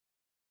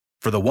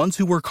For the ones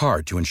who work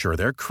hard to ensure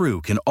their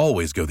crew can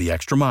always go the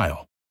extra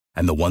mile,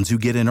 and the ones who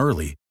get in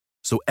early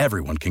so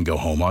everyone can go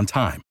home on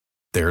time,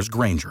 there's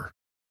Grainger,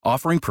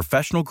 offering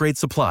professional-grade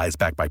supplies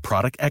backed by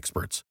product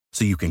experts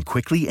so you can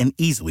quickly and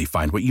easily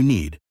find what you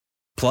need.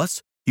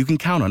 Plus, you can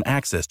count on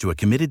access to a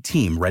committed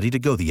team ready to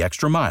go the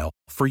extra mile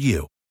for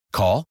you.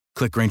 Call,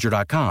 click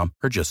Grainger.com,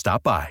 or just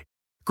stop by.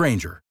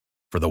 Grainger,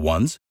 for the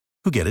ones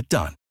who get it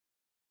done.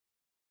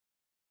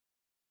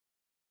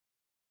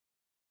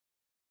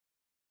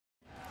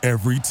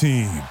 Every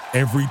team,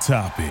 every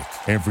topic,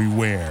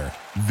 everywhere.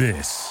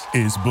 This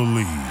is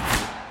Believe.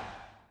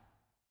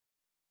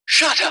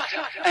 Shut up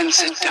and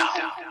sit down.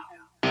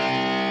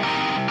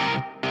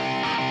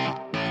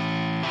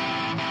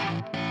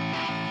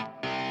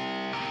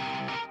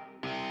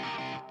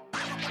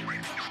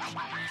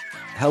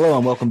 Hello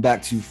and welcome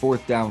back to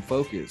Fourth Down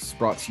Focus,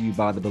 brought to you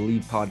by the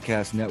Believe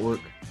Podcast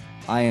Network.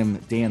 I am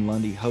Dan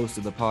Lundy, host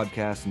of the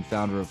podcast and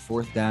founder of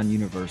Fourth Down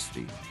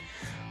University.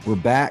 We're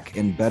back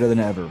and better than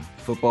ever.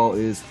 Football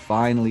is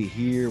finally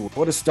here.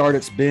 What a start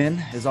it's been.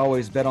 As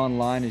always,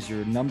 BetOnline is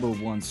your number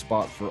one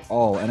spot for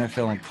all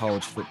NFL and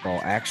college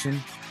football action.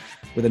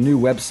 With a new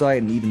website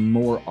and even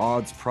more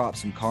odds,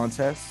 props, and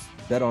contests,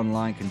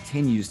 BetOnline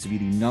continues to be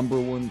the number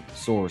one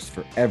source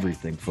for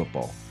everything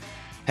football.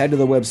 Head to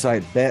the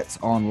website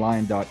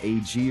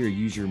betonline.ag or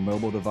use your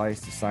mobile device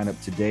to sign up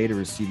today to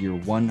receive your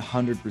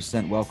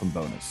 100% welcome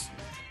bonus.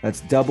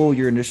 That's double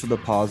your initial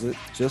deposit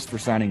just for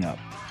signing up.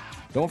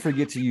 Don't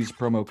forget to use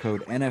promo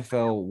code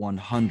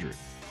NFL100.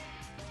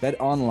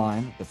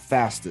 BetOnline, the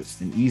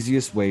fastest and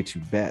easiest way to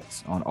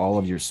bet on all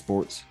of your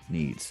sports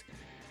needs.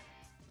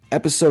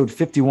 Episode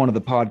 51 of the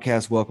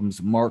podcast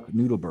welcomes Mark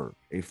Nudelberg,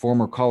 a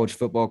former college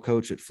football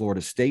coach at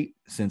Florida State,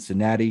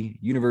 Cincinnati,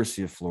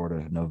 University of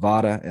Florida,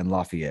 Nevada, and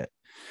Lafayette.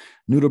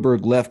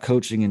 Nudelberg left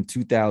coaching in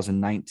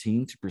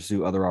 2019 to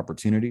pursue other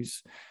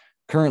opportunities.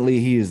 Currently,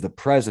 he is the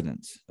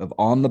president of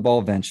On the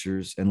Ball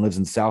Ventures and lives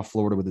in South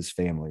Florida with his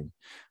family.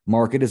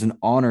 Mark, it is an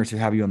honor to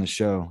have you on the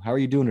show. How are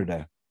you doing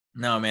today?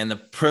 No, man, the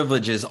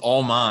privilege is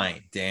all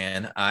mine,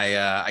 Dan.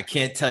 I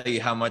can't tell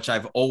you how much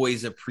I've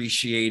always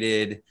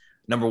appreciated,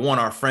 number one,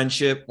 our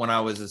friendship when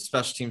I was a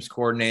special teams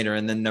coordinator,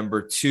 and then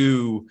number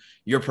two,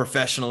 your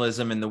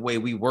professionalism and the way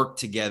we work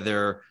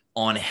together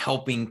on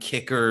helping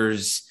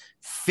kickers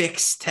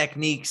fix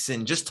techniques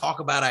and just talk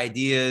about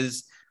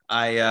ideas.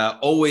 I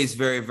always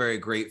very, very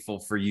grateful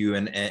for you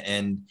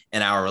and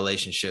our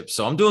relationship.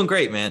 So I'm doing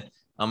great, man.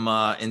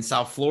 I'm in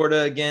South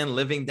Florida again,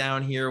 living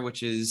down here,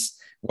 which is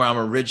where I'm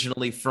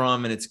originally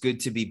from, and it's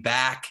good to be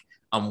back.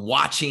 I'm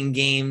watching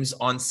games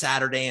on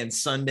Saturday and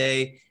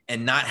Sunday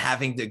and not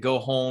having to go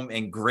home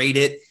and grade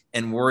it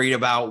and worried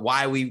about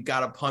why we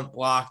got a punt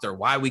blocked or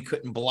why we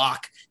couldn't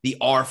block the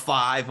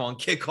R5 on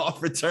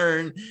kickoff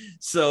return.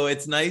 So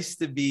it's nice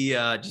to be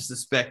just a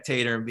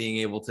spectator and being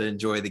able to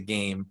enjoy the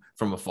game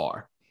from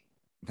afar.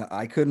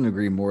 I couldn't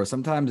agree more.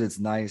 Sometimes it's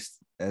nice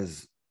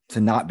to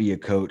not be a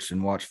coach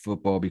and watch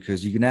football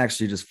because you can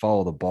actually just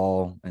follow the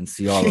ball and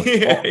see all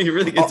the you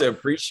really get to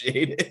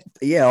appreciate it.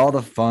 Yeah, all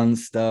the fun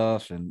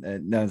stuff and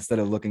no, instead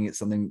of looking at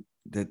something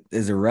that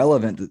is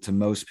irrelevant to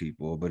most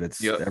people, but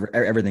it's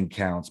everything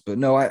counts. But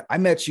no, I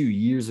met you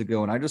years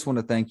ago and I just want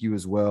to thank you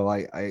as well.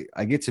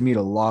 I get to meet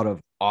a lot of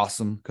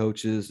awesome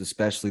coaches,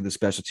 especially the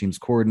special teams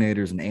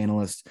coordinators and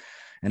analysts.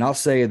 And I'll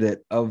say that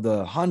of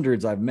the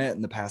hundreds I've met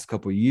in the past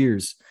couple of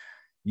years,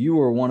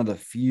 you are one of the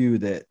few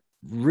that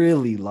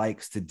really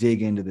likes to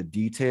dig into the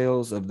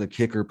details of the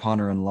kicker,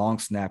 punter, and long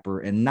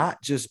snapper and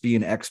not just be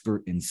an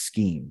expert in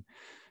scheme.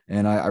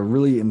 And I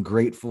really am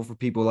grateful for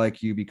people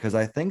like you because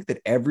I think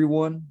that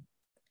everyone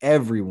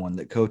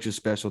that coaches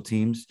special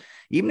teams,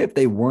 even if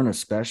they weren't a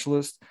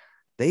specialist,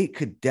 they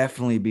could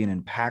definitely be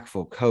an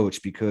impactful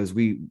coach because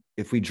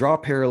if we draw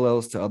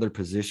parallels to other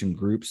position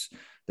groups,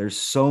 there's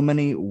so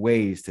many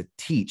ways to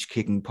teach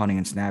kicking, punting,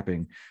 and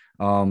snapping.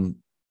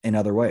 In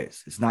other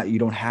ways, it's not, you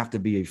don't have to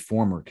be a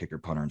former kicker,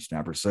 punter, and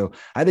snapper. So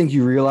I think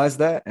you realize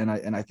that. And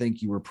I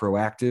think you were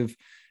proactive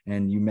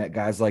and you met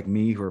guys like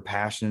me who are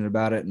passionate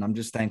about it. And I'm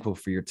just thankful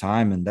for your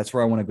time. And that's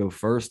where I want to go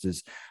first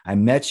is I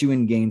met you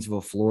in Gainesville,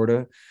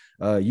 Florida.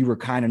 You were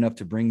kind enough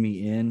to bring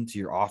me into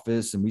your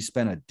office and we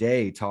spent a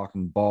day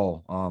talking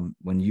ball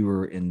when you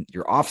were in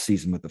your off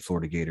season with the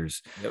Florida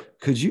Gators.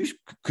 Yep. Could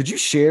you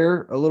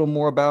share a little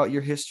more about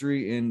your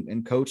history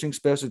in coaching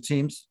special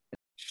teams?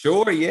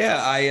 Sure.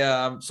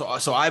 Yeah.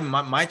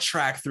 My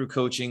track through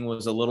coaching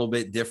was a little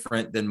bit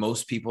different than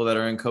most people that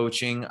are in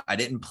coaching. I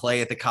didn't play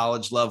at the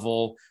college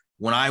level.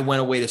 When I went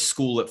away to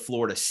school at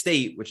Florida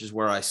State, which is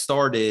where I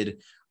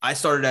started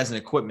as an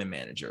equipment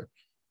manager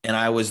and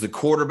I was the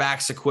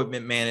quarterback's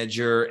equipment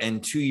manager.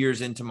 And 2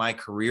 years into my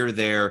career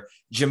there,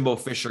 Jimbo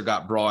Fisher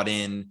got brought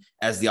in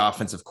as the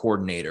offensive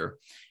coordinator.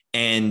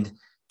 And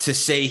to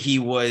say he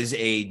was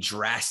a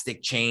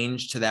drastic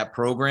change to that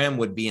program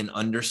would be an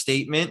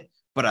understatement.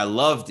 But I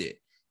loved it.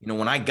 You know,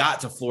 when I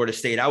got to Florida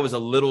State, I was a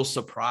little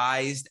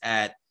surprised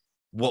at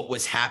what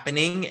was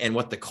happening and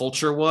what the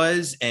culture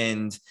was.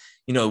 And,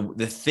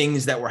 the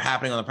things that were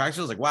happening on the practice.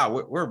 I was like,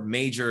 wow, we're a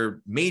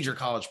major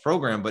college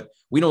program, but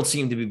we don't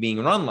seem to be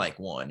being run like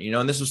one,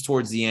 and this was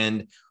towards the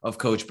end of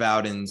Coach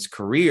Bowden's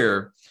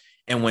career.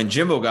 And when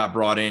Jimbo got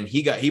brought in,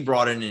 he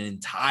brought in an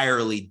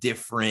entirely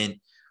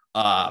different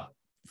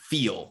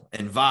feel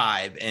and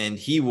vibe. And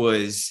he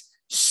was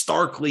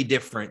starkly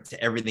different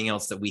to everything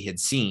else that we had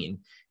seen.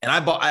 And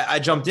I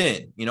jumped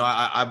in,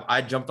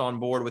 I jumped on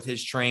board with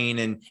his train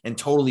and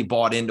totally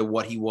bought into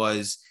what he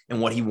was and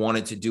what he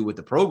wanted to do with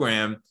the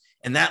program.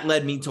 And that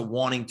led me to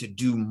wanting to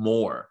do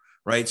more,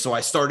 right? So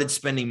I started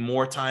spending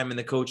more time in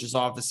the coaches'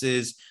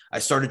 offices. I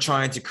started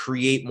trying to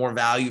create more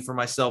value for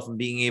myself and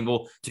being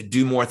able to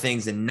do more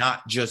things and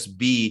not just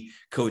be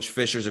Coach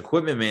Fisher's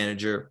equipment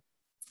manager.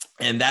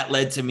 And that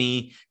led to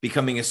me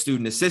becoming a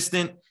student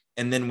assistant.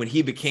 And then when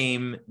he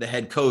became the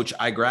head coach,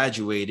 I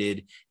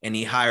graduated and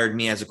he hired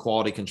me as a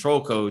quality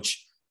control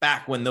coach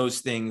back when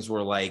those things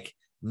were like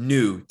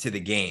new to the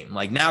game.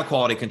 Like now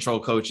quality control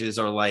coaches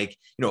are like,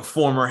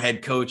 former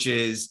head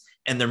coaches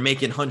and they're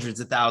making hundreds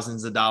of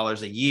thousands of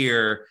dollars a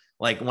year.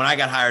 Like when I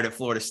got hired at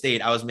Florida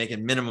State, I was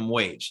making minimum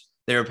wage.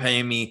 They were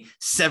paying me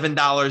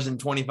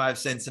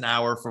 $7.25 an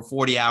hour for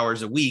 40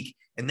 hours a week.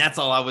 And that's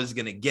all I was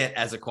going to get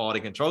as a quality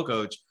control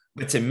coach.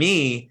 But to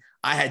me,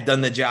 I had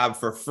done the job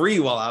for free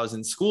while I was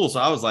in school. So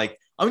I was like,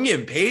 I'm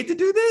getting paid to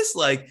do this.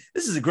 Like,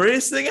 this is the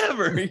greatest thing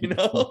ever,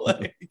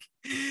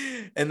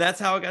 and that's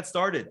how it got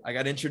started. I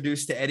got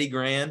introduced to Eddie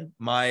Gran,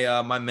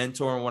 my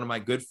mentor and one of my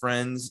good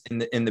friends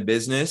in the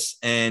business.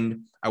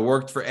 And I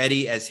worked for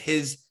Eddie as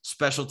his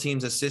special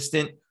teams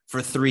assistant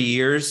for 3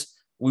 years.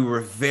 We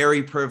were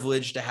very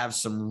privileged to have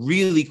some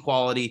really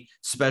quality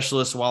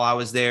specialists while I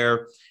was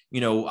there.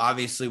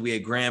 Obviously we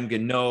had Graham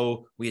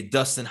Gano, we had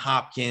Dustin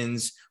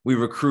Hopkins, we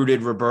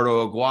recruited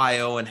Roberto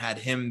Aguayo and had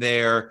him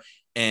there.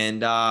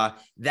 And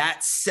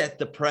that set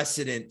the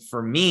precedent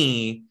for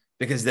me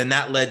because then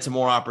that led to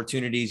more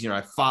opportunities.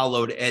 I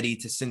followed Eddie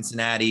to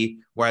Cincinnati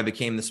where I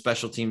became the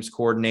special teams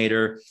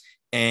coordinator.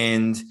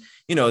 And,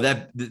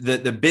 that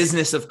the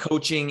business of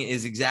coaching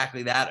is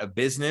exactly that, a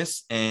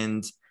business.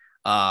 And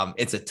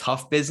it's a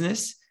tough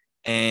business.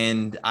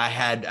 And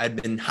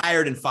I'd been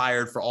hired and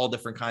fired for all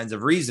different kinds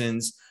of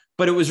reasons.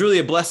 But it was really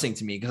a blessing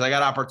to me because I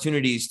got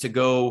opportunities to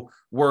go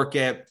work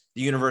at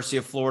the University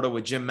of Florida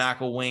with Jim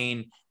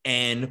McElwain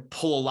and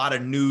pull a lot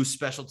of new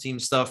special team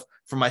stuff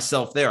for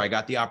myself there. I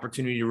got the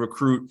opportunity to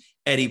recruit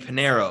Eddie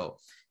Pinero.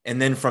 And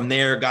then from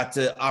there, got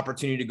the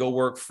opportunity to go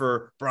work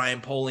for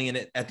Brian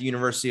Polian at the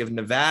University of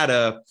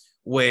Nevada,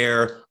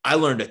 where I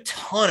learned a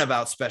ton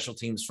about special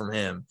teams from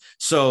him.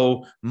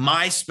 So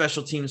my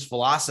special teams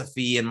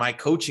philosophy and my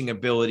coaching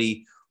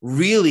ability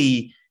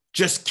really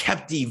just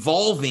kept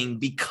evolving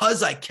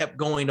because I kept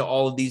going to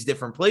all of these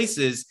different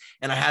places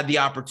and I had the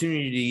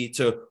opportunity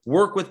to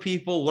work with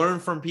people, learn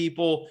from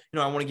people.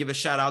 I want to give a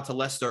shout out to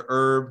Lester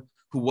Erb,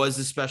 who was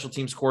the special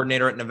teams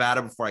coordinator at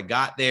Nevada before I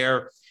got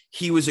there.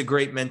 He was a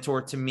great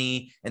mentor to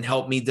me and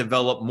helped me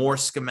develop more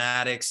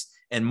schematics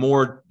and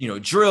more,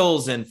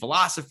 drills and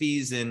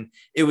philosophies. And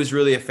it was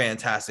really a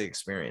fantastic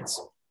experience.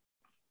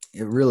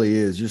 It really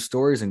is. Your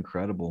story is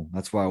incredible.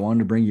 That's why I wanted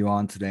to bring you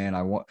on today. And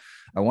I want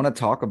to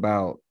talk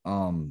about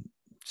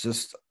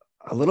just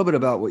a little bit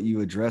about what you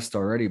addressed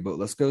already, but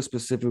let's go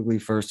specifically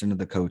first into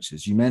the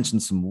coaches. You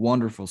mentioned some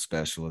wonderful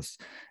specialists,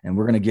 and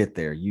we're going to get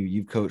there.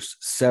 You've coached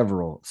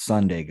several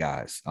Sunday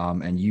guys,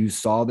 and you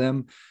saw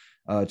them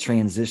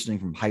transitioning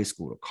from high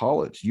school to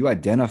college. You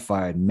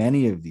identified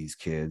many of these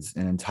kids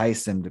and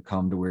enticed them to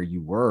come to where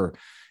you were.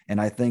 And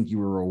I think you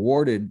were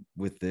rewarded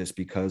with this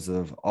because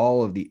of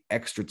all of the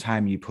extra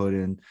time you put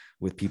in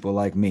with people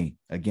like me,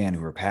 again,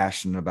 who are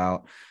passionate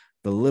about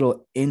the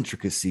little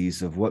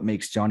intricacies of what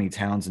makes Johnny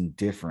Townsend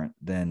different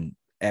than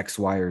X,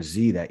 Y, or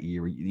Z that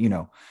year,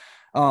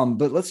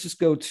 But let's just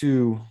go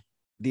to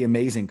the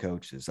amazing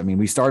coaches. I mean,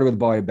 we started with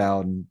Bobby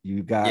Bowden.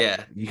 You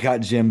got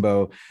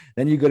Jimbo,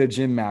 then you go to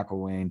Jim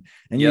McElwain,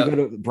 and you go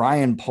to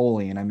Brian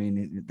Polian. I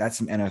mean, that's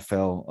some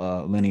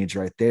NFL lineage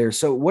right there.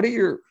 So what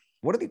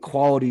are the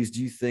qualities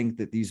do you think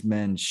that these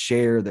men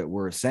share that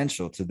were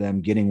essential to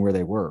them getting where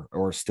they were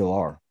or still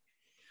are?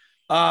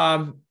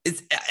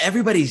 It's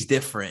everybody's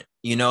different.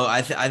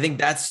 I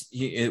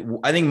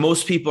think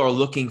most people are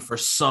looking for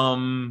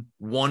some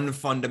one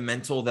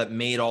fundamental that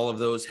made all of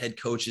those head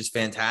coaches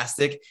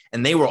fantastic.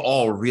 And they were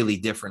all really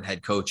different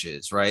head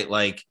coaches, right?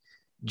 Like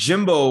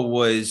Jimbo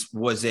was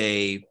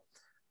a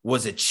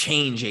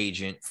change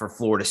agent for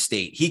Florida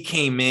State. He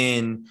came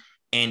in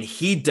and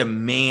he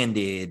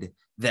demanded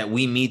that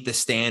we meet the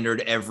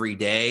standard every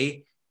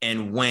day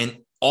and went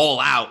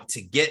all out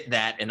to get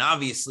that. And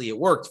obviously it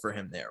worked for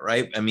him there,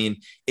 right? I mean,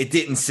 it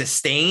didn't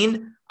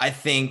sustain. I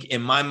think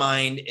in my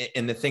mind,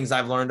 and the things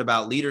I've learned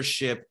about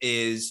leadership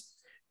is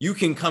you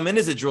can come in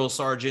as a drill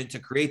sergeant to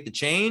create the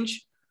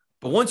change.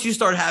 But once you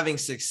start having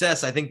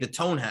success, I think the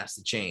tone has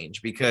to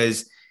change,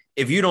 because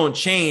if you don't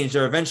change,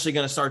 they're eventually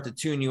going to start to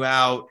tune you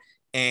out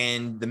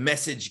and the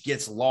message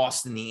gets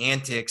lost in the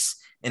antics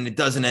and it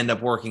doesn't end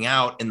up working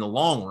out in the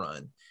long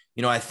run.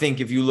 I think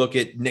if you look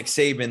at Nick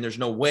Saban, there's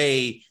no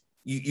way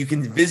you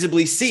can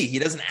visibly see he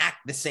doesn't act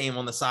the same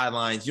on the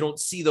sidelines. You don't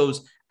see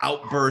those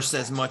outbursts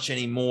as much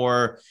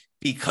anymore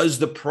because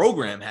the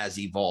program has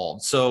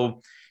evolved.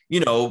 So,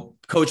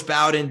 Coach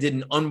Bowden did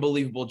an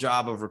unbelievable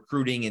job of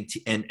recruiting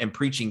and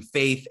preaching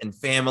faith and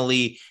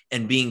family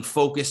and being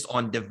focused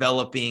on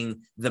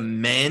developing the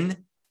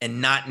men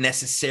and not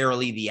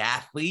necessarily the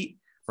athlete,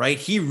 right?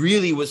 He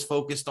really was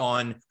focused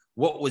on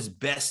what was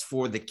best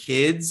for the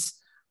kids.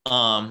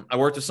 I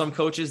worked with some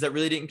coaches that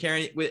really didn't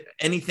care with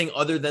anything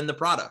other than the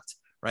product,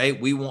 right?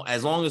 We want,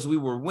 as long as we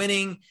were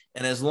winning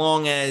and as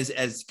long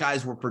as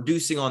guys were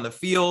producing on the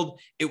field,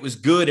 it was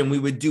good. And we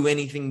would do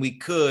anything we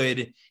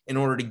could in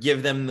order to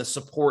give them the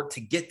support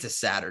to get to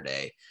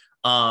Saturday.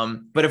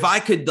 But if I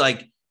could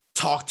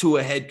talk to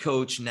a head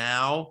coach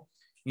now,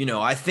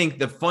 I think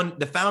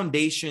the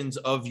foundations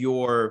of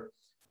your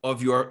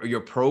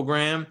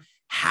program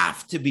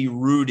have to be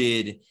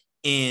rooted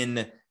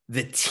in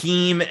the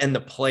team and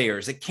the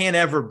players. It can't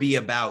ever be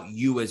about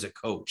you as a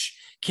coach.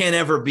 Can't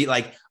ever be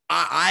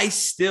I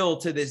still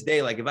to this day,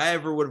 if I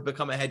ever would have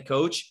become a head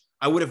coach,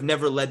 I would have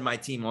never led my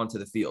team onto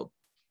the field,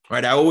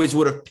 right? I always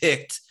would have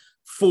picked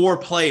 4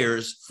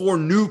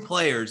 new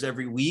players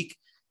every week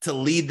to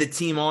lead the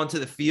team onto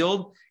the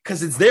field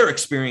because it's their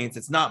experience.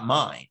 It's not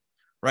mine,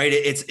 right?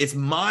 It's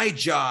my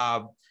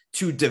job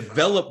to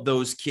develop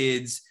those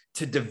kids,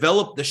 to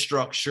develop the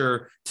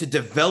structure, to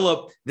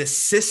develop the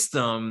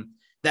system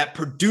that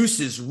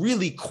produces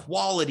really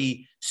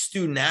quality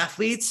student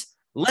athletes.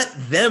 Let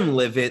them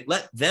live it.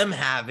 Let them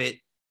have it.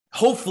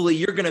 Hopefully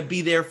you're going to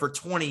be there for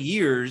 20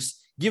 years.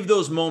 Give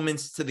those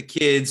moments to the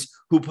kids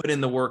who put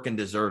in the work and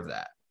deserve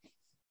that.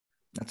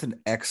 That's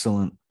an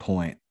excellent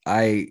point.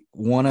 I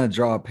want to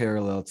draw a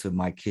parallel to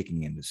my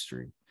kicking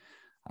industry.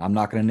 I'm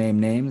not going to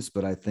name names,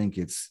 but I think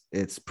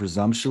it's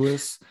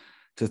presumptuous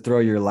to throw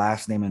your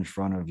last name in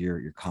front of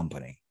your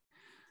company.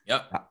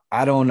 Yep.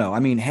 I don't know.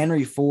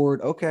 Henry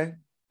Ford. Okay.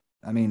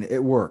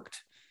 It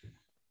worked,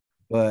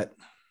 but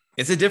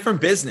it's a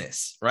different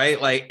business, right?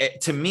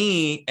 To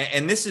me,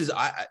 and this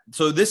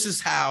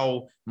is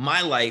how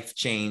my life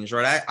changed,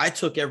 right? I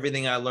took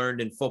everything I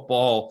learned in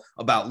football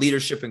about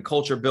leadership and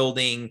culture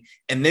building,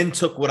 and then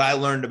took what I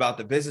learned about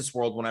the business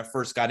world when I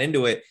first got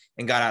into it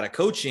and got out of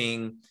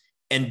coaching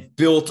and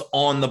built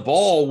On the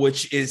Ball,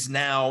 which is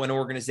now an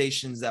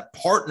organization that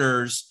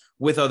partners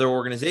with other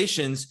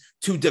organizations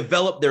to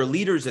develop their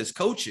leaders as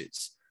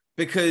coaches.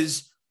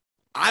 Because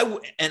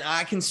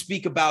I can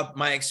speak about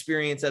my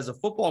experience as a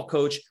football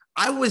coach.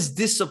 I was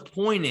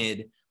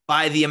disappointed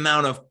by the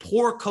amount of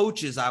poor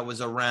coaches I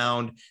was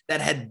around that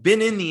had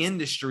been in the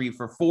industry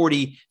for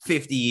 40,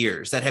 50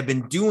 years, that had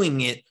been doing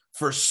it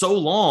for so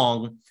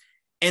long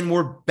and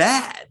were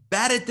bad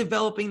at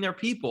developing their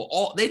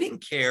people. They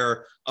didn't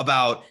care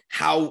about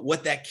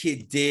what that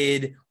kid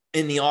did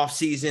in the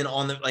offseason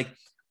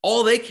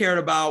all they cared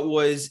about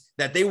was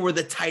that they were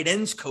the tight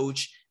ends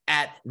coach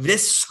at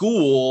this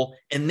school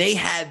and they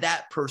had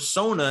that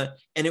persona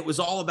and it was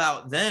all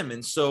about them.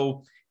 And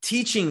so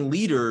teaching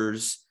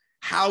leaders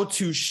how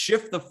to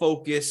shift the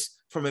focus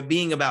from it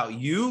being about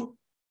you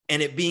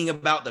and it being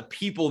about the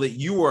people that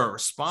you are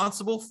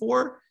responsible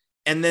for,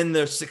 and then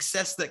the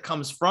success that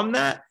comes from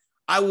that.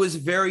 I was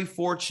very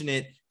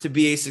fortunate to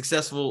be a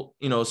successful,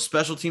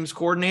 special teams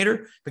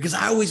coordinator because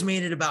I always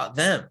made it about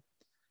them.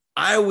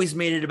 I always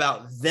made it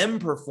about them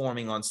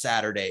performing on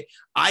Saturday.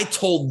 I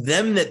told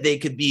them that they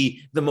could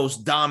be the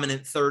most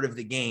dominant third of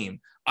the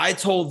game. I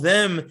told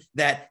them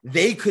that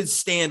they could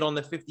stand on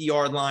the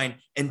 50-yard line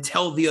and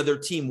tell the other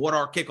team what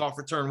our kickoff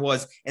return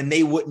was, and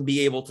they wouldn't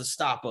be able to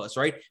stop us,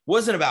 right? It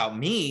wasn't about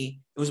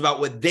me. It was about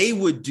what they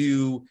would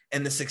do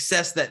and the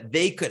success that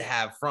they could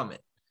have from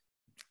it.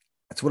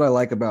 That's what I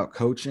like about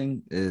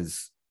coaching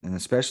and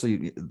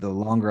especially the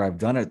longer I've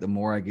done it, the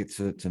more I get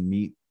to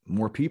meet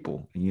more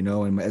people,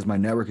 and as my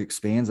network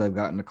expands, I've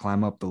gotten to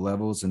climb up the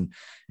levels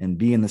and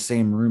be in the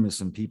same room as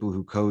some people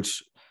who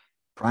coach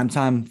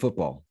primetime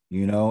football,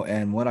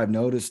 and what I've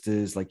noticed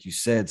is, like you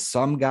said,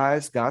 some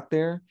guys got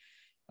there.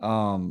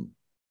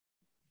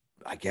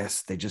 I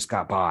guess they just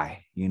got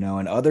by,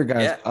 and other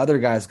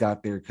guys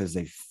got there because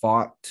they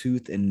fought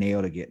tooth and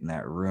nail to get in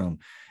that room.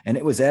 And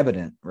it was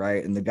evident,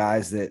 right? And the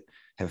guys that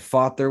have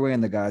fought their way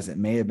and the guys that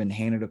may have been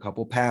handed a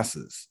couple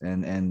passes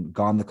and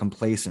gone the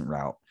complacent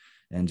route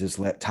and just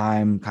let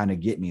time kind of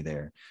get me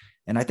there.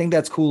 And I think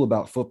that's cool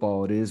about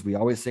football. We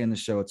always say in the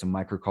show, it's a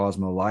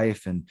microcosm of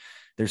life. And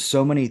there's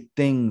so many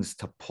things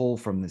to pull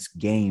from this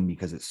game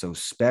because it's so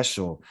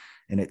special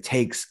and it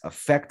takes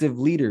effective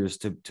leaders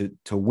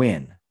to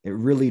win. It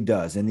really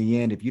does. In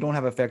the end, if you don't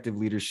have effective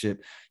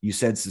leadership, you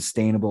said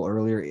sustainable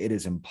earlier, it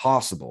is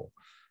impossible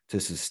to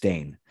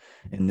sustain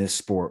in this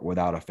sport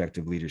without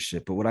effective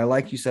leadership. But what I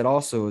like you said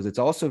also is it's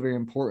also very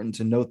important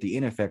to note the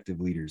ineffective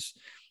leaders,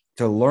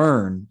 to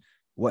learn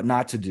what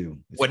not to do.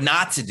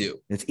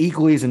 It's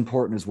equally as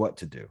important as what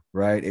to do,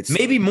 right? It's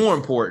maybe more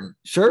important.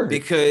 Sure.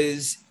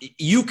 Because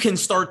you can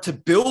start to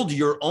build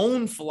your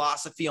own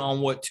philosophy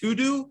on what to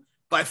do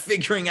by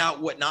figuring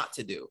out what not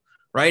to do,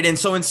 right? And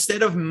so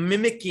instead of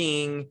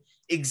mimicking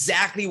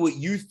exactly what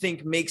you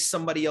think makes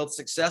somebody else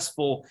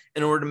successful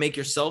in order to make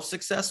yourself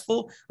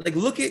successful. Like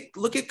look at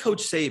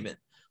Coach Saban.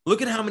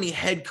 Look at how many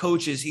head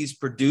coaches he's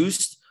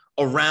produced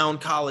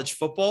around college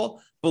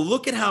football, but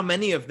look at how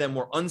many of them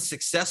were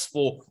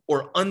unsuccessful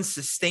or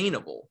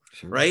unsustainable,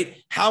 right?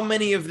 How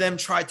many of them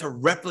tried to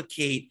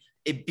replicate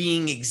it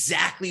being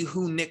exactly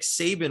who Nick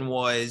Saban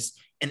was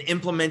and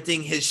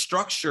implementing his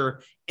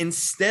structure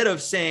instead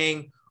of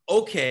saying,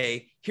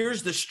 okay,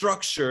 here's the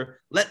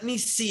structure. Let me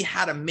see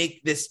how to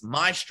make this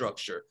my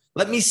structure.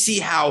 Let me see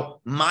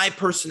how my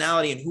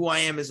personality and who I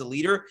am as a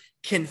leader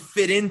can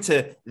fit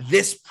into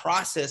this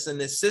process and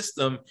this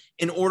system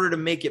in order to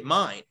make it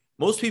mine.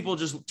 Most people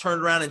just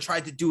turned around and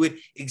tried to do it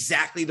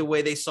exactly the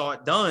way they saw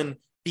it done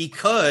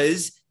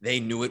because they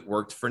knew it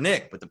worked for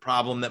Nick. But the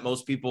problem that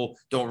most people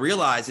don't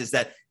realize is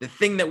that the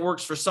thing that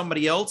works for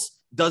somebody else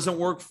doesn't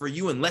work for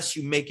you unless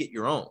you make it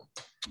your own.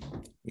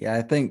 Yeah,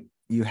 I think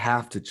you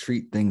have to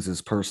treat things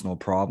as personal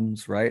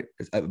problems, right?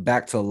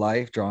 Back to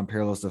life, drawing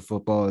parallels to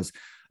football, is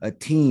a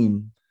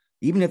team,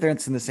 even if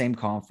it's in the same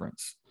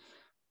conference,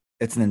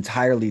 it's an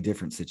entirely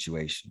different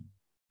situation.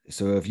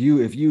 So if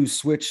you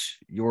switch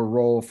your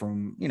role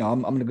from,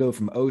 I'm going to go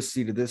from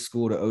OC to this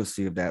school to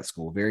OC of that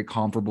school, very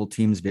comparable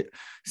teams,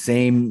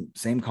 same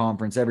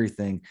conference,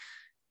 everything.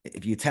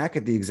 If you attack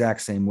it the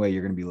exact same way,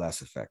 you're going to be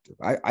less effective.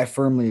 I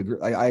firmly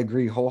agree. I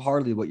agree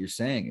wholeheartedly. What you're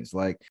saying is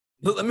like,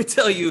 let me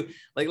tell you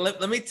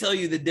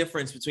the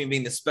difference between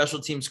being the special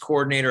teams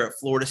coordinator at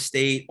Florida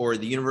State or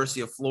the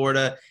University of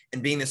Florida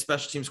and being the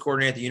special teams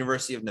coordinator at the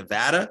University of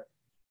Nevada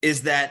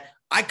is that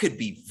I could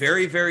be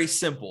very, very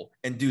simple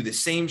and do the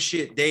same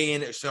shit day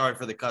in. Sorry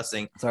for the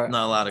cussing. Sorry. I'm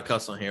not allowed to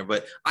cuss on here,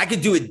 but I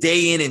could do it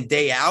day in and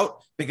day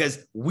out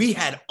because we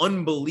had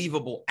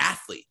unbelievable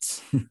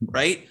athletes,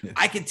 right? Yeah.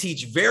 I could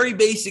teach very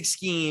basic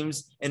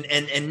schemes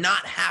and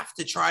not have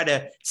to try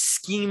to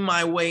scheme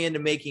my way into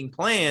making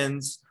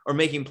plans or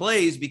making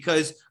plays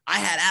because I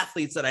had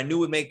athletes that I knew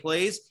would make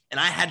plays and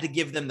I had to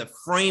give them the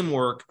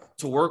framework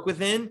to work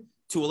within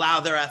to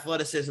allow their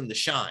athleticism to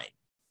shine.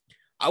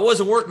 I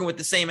wasn't working with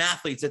the same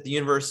athletes at the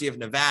University of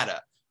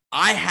Nevada.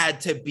 I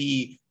had to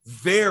be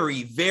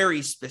very,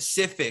 very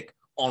specific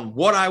on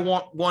what I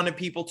wanted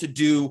people to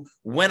do,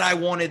 when I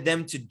wanted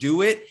them to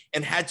do it,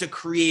 and had to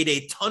create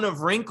a ton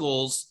of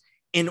wrinkles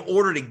in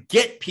order to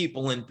get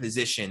people in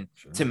position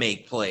to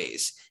make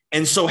plays.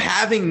 And so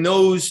having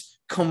those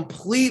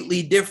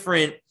completely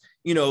different,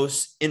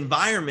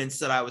 environments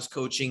that I was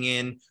coaching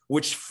in,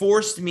 which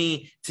forced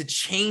me to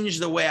change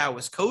the way I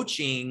was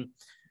coaching.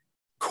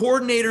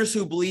 Coordinators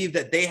who believe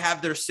that they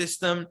have their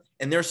system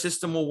and their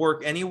system will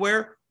work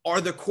anywhere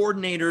are the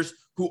coordinators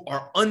who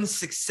are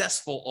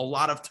unsuccessful a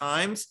lot of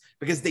times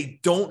because they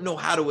don't know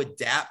how to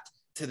adapt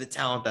to the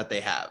talent that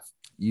they have.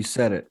 You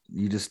said it.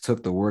 You just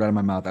took the word out of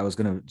my mouth. I was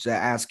going to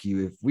ask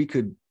you if we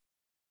could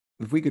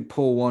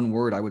pull one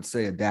word, I would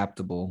say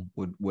adaptable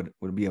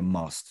would be a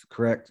must,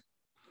 correct?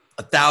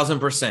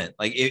 1,000%.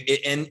 Like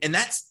and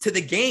that's to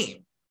the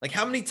game. Like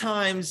how many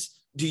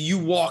times do you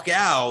walk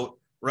out,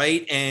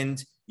 right?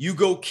 And you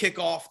go kick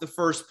off the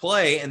first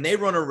play and they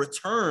run a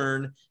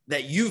return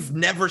that you've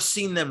never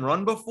seen them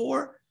run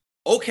before.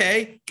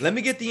 Okay, let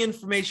me get the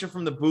information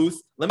from the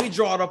booth. Let me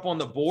draw it up on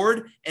the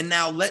board. And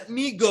now let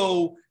me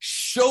go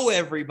show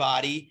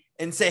everybody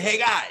and say, hey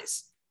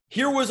guys,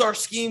 here was our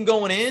scheme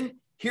going in.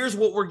 Here's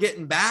what we're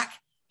getting back.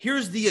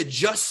 Here's the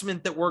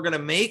adjustment that we're going to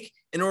make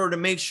in order to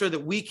make sure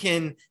that we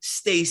can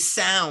stay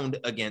sound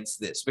against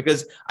this.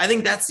 Because I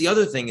think that's the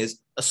other thing is,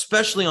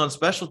 especially on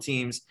special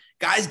teams,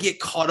 guys get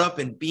caught up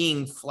in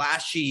being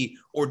flashy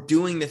or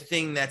doing the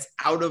thing that's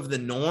out of the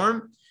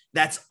norm,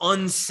 that's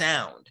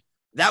unsound.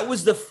 That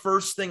was the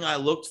first thing I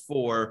looked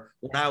for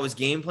when I was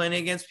game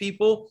planning against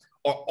people.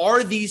 Or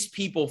are these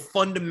people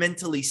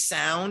fundamentally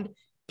sound,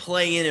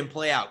 play in and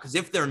play out? Because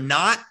if they're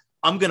not,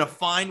 I'm going to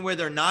find where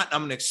they're not.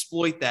 I'm going to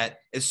exploit that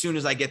as soon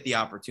as I get the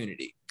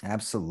opportunity.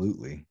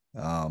 Absolutely.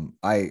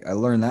 I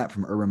learned that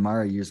from Urban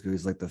Meyer years ago.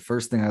 He's like, the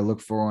first thing I look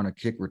for on a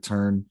kick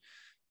return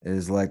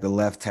is like the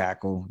left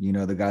tackle,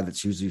 the guy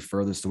that's usually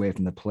furthest away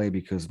from the play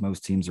because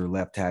most teams are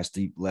left hash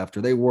deep left,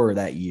 or they were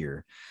that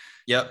year.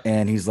 Yep.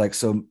 And he's like,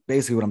 so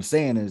basically what I'm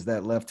saying is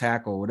that left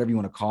tackle, whatever you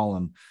want to call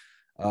him,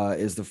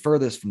 is the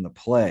furthest from the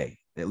play,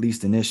 at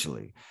least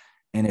initially.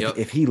 And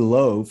if he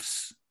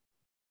loafs,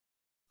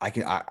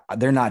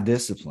 they're not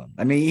disciplined.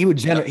 I mean, he would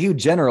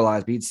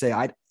generalize, but he'd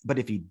say, but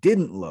if he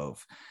didn't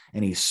loaf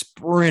and he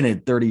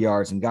sprinted 30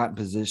 yards and got in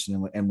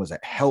position and was a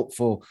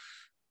helpful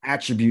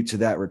attribute to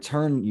that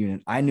return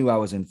unit, I knew I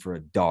was in for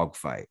a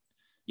dogfight.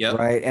 Yeah.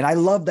 Right. And I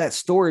love that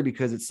story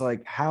because it's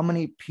like, how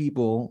many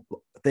people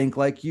think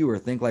like you or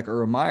think like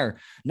Urban Meyer?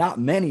 Not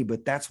many,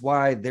 but that's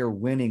why they're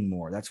winning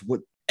more. That's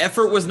what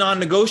effort was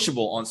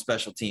non-negotiable on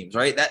special teams,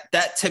 right?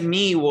 That to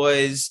me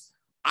was,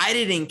 I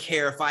didn't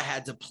care if I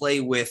had to play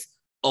with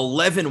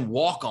 11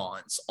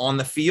 walk-ons on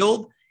the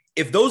field.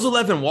 If those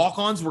 11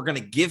 walk-ons were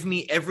going to give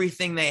me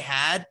everything they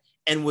had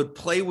and would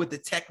play with the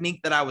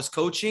technique that I was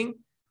coaching,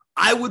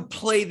 I would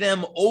play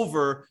them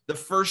over the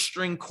first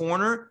string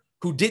corner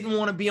who didn't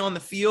want to be on the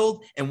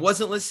field and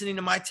wasn't listening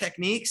to my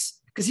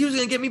techniques because he was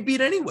going to get me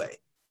beat anyway.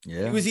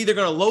 Yeah. He was either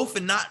going to loaf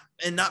and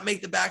not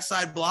make the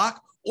backside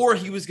block, or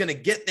he was going to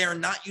get there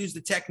and not use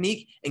the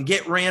technique and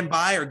get ran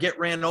by or get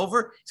ran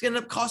over. It's going to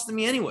end up costing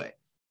me anyway.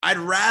 I'd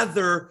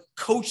rather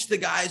coach the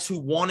guys who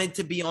wanted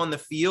to be on the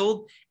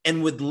field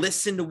and would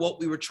listen to what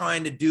we were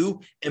trying to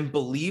do and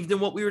believed in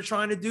what we were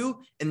trying to do.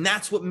 And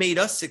that's what made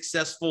us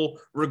successful,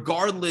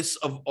 regardless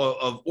of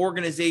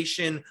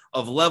organization,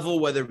 of level,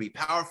 whether it be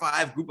Power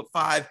 5, Group of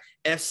 5,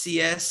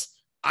 FCS.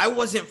 I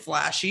wasn't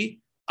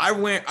flashy. I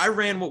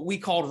ran what we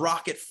called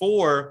Rocket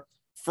 4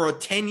 for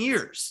 10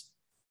 years.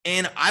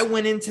 And I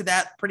went into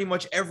that pretty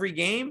much every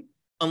game,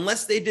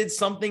 unless they did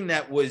something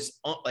that was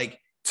like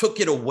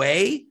took it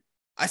away.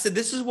 I said,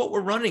 this is what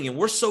we're running, and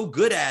we're so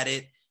good at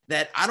it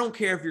that I don't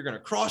care if you're going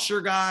to cross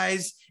your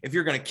guys, if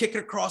you're going to kick it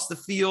across the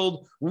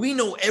field. We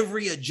know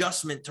every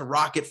adjustment to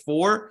Rocket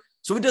 4,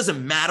 so it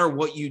doesn't matter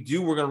what you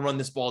do. We're going to run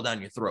this ball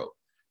down your throat.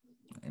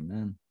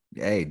 Amen.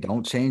 Hey,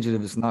 don't change it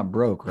if it's not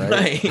broke,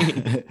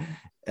 right?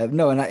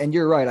 No, and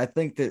you're right. I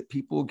think that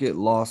people get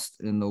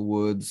lost in the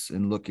woods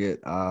and look at,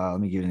 let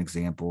me give you an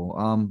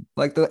example.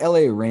 Like the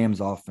LA Rams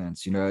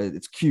offense,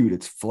 it's cute,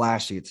 it's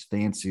flashy, it's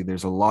fancy.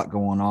 There's a lot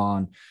going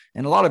on.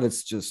 And a lot of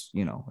it's just,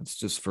 it's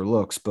just for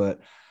looks.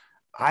 But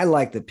I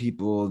like the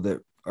people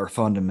that are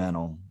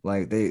fundamental,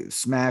 like they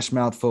smash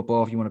mouth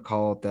football, if you want to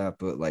call it that,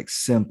 but like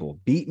simple,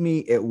 beat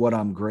me at what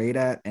I'm great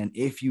at. And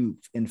if you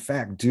in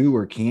fact do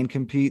or can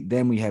compete,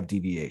 then we have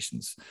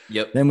deviations.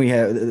 Yep. Then we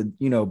have,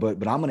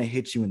 but I'm going to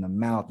hit you in the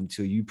mouth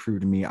until you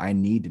prove to me I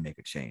need to make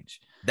a change.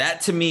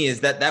 That to me is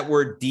that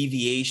word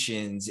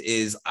deviations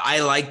is, I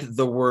like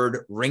the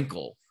word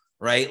wrinkle,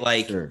 right?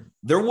 Like sure.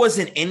 There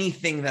wasn't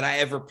anything that I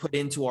ever put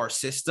into our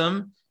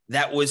system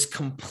that was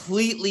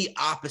completely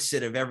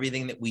opposite of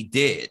everything that we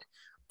did.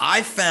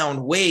 I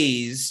found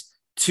ways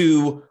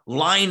to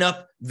line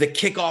up the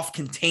kickoff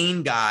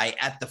contain guy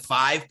at the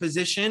 5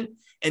 position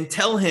and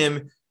tell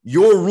him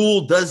your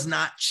rule does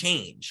not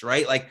change,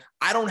 right? Like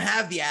I don't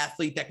have the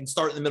athlete that can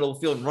start in the middle of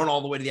the field and run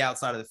all the way to the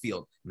outside of the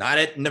field. Not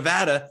at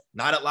Nevada,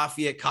 not at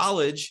Lafayette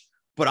College,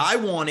 but I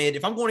wanted,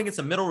 if I'm going against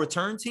a middle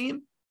return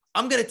team,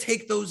 I'm going to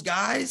take those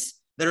guys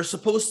that are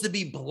supposed to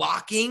be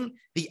blocking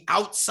the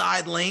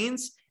outside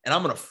lanes, and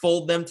I'm going to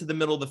fold them to the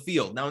middle of the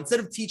field. Now, instead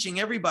of teaching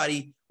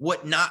everybody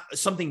what not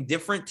something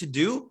different to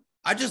do,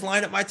 I just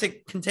line up my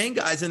contain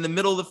guys in the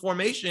middle of the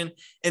formation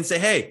and say,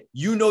 hey,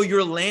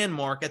 your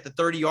landmark at the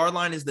 30-yard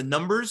line is the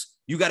numbers.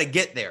 You got to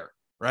get there,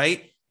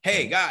 right?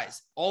 Hey,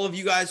 guys, all of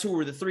you guys who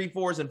were the 3,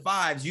 4s, and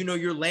 5s,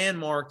 your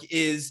landmark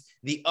is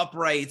the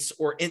uprights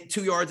or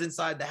 2 yards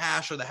inside the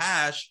hash or the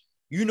hash.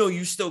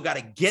 You still got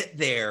to get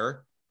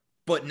there.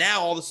 But now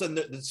all of a sudden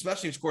the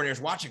special teams coordinator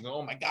is watching, go,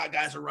 oh my God,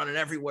 guys are running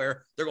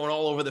everywhere. They're going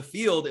all over the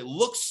field. It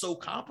looks so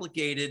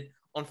complicated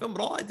on film,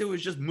 but all I do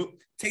is just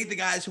take the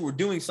guys who were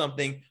doing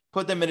something,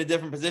 put them in a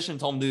different position,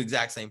 tell them to do the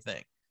exact same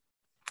thing.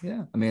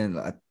 Yeah. I mean,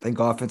 I think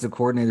offensive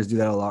coordinators do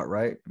that a lot,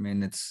 right? I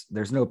mean,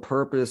 there's no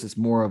purpose. It's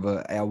more of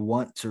I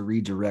want to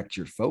redirect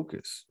your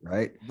focus,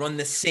 right? Run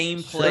the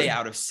same play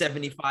out of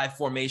 75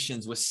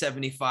 formations with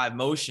 75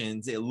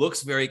 motions. It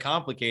looks very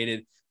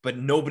complicated, but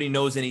nobody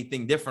knows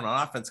anything different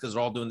on offense because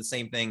they're all doing the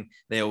same thing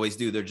they always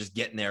do. They're just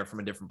getting there from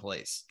a different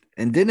place.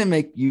 And didn't it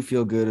make you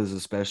feel good as a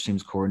special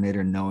teams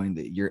coordinator knowing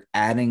that you're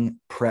adding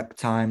prep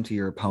time to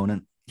your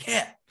opponent?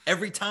 Yeah,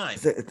 every time.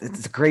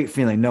 It's a great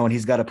feeling knowing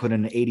he's got to put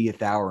an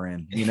 80th hour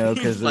in,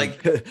 because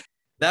like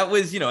that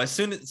was,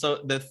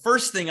 so the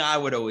first thing I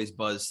would always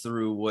buzz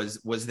through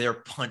was their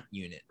punt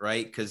unit,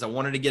 right? Because I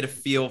wanted to get a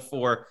feel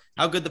for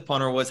how good the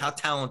punter was, how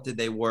talented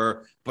they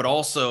were, but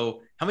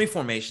also how many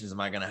formations am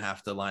I going to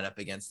have to line up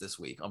against this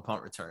week on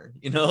punt return?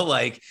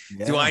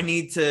 Do I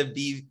need to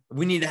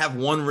we need to have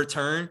one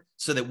return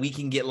so that we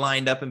can get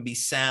lined up and be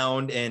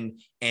sound and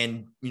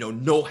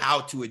know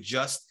how to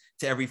adjust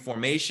to every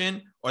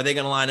formation? Or are they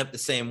going to line up the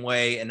same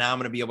way? And now I'm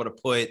going to be able to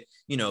put,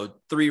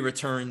 3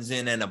 returns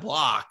in and a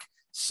block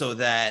so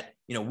that,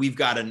 we've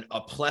got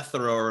a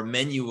plethora or a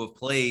menu of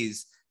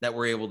plays that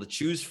we're able to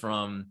choose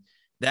from.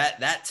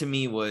 That to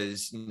me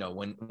was,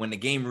 when the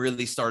game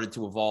really started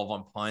to evolve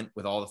on punt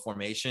with all the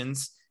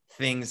formations,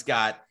 things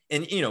got,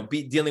 and,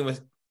 dealing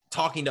with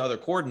talking to other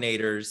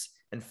coordinators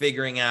and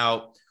figuring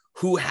out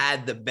who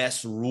had the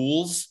best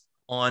rules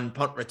on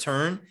punt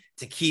return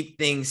to keep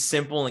things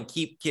simple and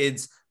keep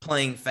kids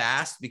playing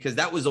fast, because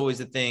that was always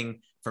the thing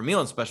for me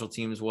on special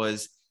teams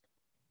was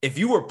if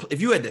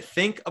you had to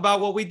think about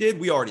what we did,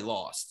 we already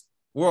lost.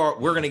 We're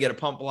going to get a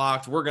punt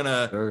blocked. We're going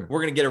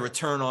to get a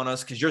return on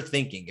us because you're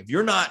thinking. If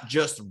you're not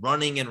just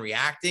running and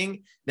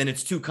reacting, then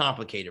it's too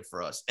complicated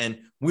for us. And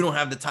we don't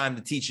have the time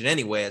to teach it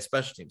anyway as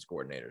special teams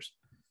coordinators.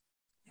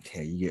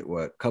 Yeah, you get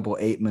a couple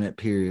 8-minute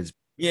periods.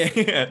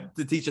 Yeah,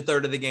 to teach a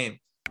third of the game.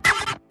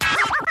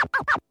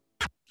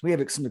 We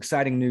have some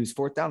exciting news.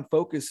 Fourth Down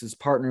Focus is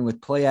partnering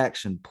with Play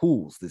Action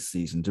Pools this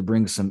season to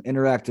bring some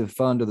interactive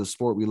fun to the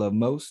sport we love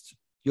most.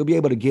 You'll be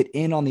able to get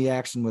in on the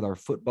action with our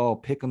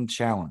Football Pick'em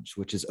Challenge,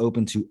 which is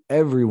open to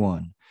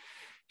everyone.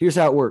 Here's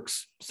how it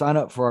works. Sign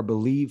up for our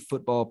Believe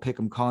Football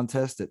Pick'em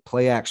contest at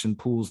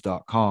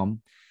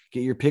playactionpools.com.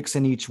 Get your picks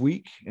in each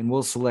week, and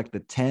we'll select the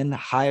 10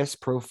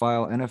 highest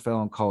profile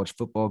NFL and college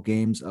football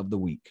games of the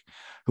week.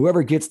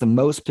 Whoever gets the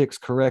most picks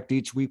correct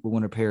each week will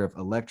win a pair of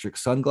electric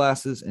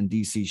sunglasses and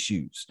DC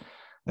shoes.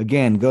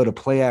 Again, go to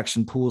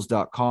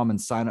playactionpools.com and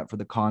sign up for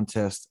the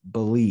contest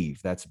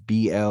Believe. That's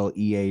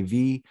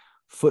BLEAV,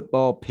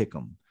 football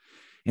pick'em.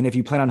 And if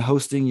you plan on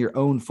hosting your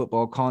own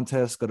football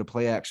contest, go to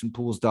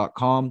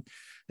playactionpools.com.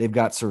 They've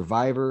got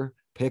Survivor,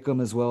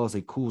 Pick'em, as well as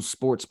a cool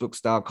sportsbook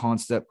style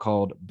concept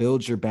called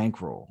Build Your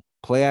Bankroll.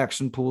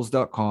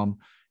 Playactionpools.com,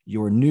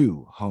 your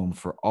new home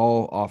for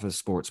all office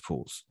sports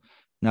pools.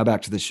 Now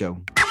back to the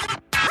show.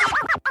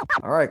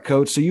 All right,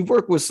 Coach. So you've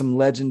worked with some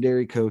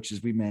legendary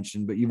coaches we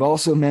mentioned, but you've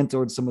also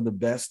mentored some of the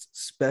best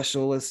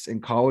specialists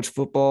in college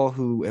football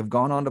who have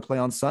gone on to play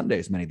on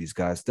Sundays. Many of these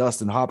guys,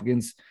 Dustin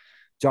Hopkins,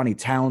 Johnny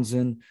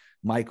Townsend,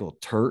 Michael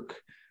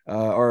Turk,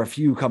 are a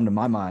few come to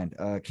my mind.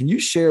 Can you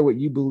share what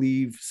you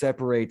believe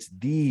separates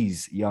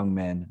these young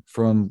men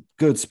from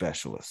good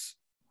specialists?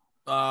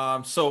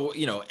 So,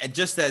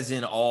 just as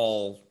in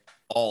all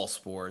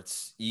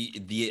sports,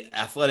 the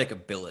athletic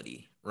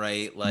ability,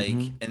 right? Like,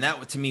 and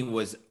that to me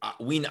was,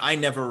 I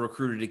never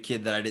recruited a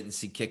kid that I didn't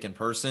see kick in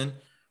person,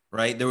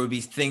 right? There would be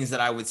things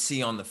that I would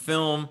see on the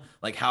film,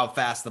 like how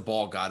fast the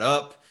ball got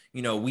up.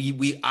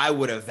 I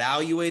would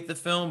evaluate the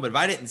film, but if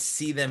I didn't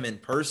see them in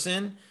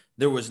person,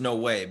 there was no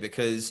way,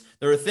 because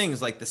there are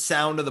things like the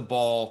sound of the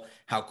ball,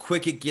 how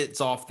quick it gets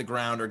off the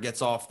ground or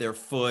gets off their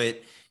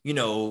foot,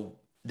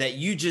 that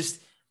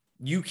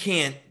you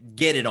can't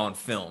get it on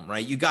film,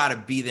 right? You got to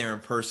be there in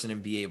person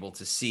and be able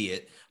to see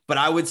it. But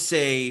I would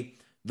say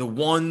the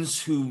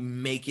ones who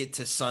make it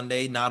to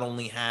Sunday not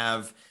only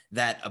have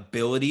that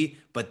ability,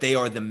 but they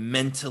are the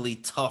mentally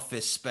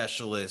toughest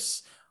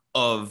specialists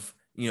of,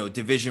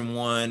 Division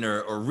I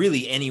or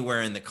really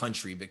anywhere in the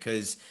country,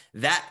 because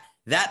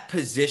that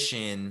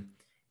position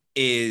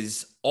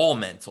is all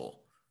mental,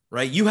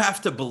 right? You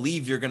have to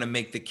believe you're going to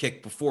make the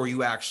kick before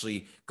you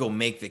actually go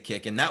make the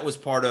kick. And that was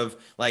part of,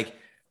 like,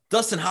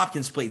 Dustin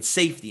Hopkins played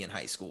safety in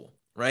high school,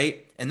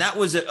 right? And that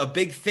was a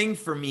big thing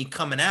for me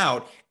coming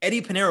out.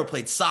 Eddie Pinheiro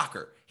played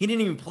soccer. He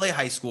didn't even play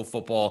high school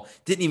football,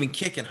 didn't even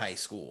kick in high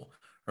school,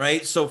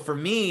 right? So for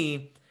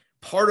me,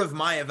 part of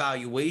my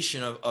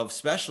evaluation of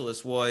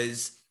specialists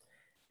was,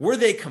 were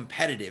they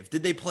competitive?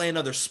 Did they play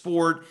another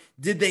sport?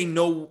 Did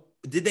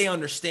they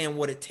understand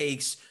what it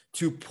takes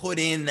to put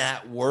in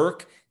that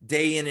work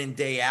day in and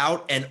day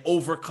out and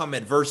overcome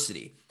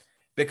adversity?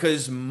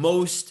 Because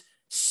most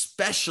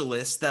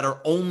specialists that are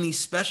only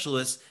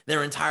specialists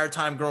their entire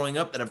time growing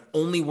up, that have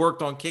only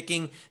worked on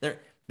kicking,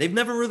 they've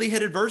never really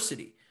hit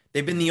adversity.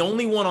 They've been the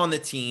only one on the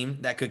team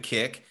that could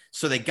kick,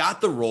 so they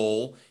got the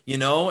role,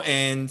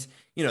 and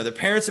the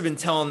parents have been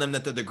telling them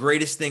that they're the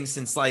greatest thing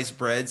since sliced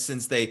bread,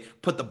 since they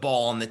put the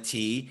ball on the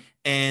tee,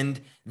 and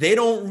they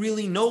don't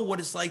really know what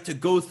it's like to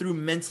go through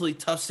mentally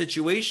tough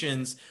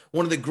situations.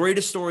 One of the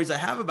greatest stories I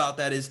have about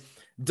that is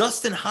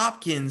Dustin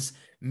Hopkins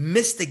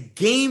missed a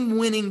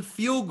game-winning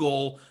field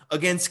goal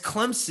against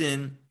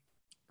Clemson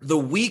the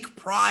week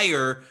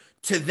prior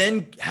to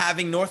then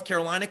having North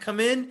Carolina come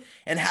in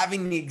and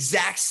having the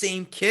exact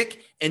same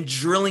kick and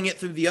drilling it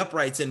through the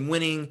uprights and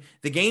winning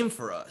the game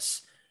for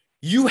us.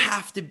 You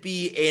have to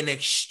be an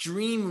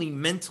extremely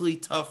mentally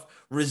tough,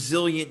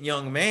 resilient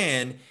young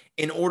man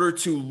in order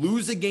to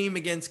lose a game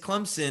against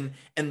Clemson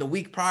and the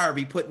week prior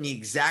be put in the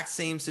exact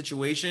same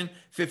situation,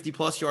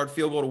 50-plus yard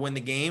field goal to win the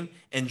game,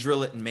 and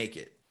drill it and make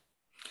it.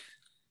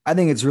 I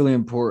think it's really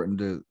important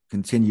to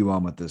continue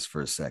on with this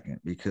for a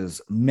second,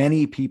 because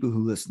many people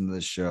who listen to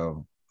this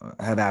show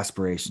have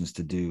aspirations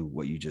to do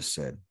what you just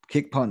said: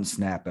 kick, punt, and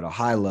snap at a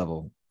high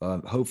level,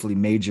 hopefully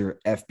major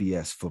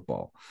FBS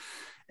football.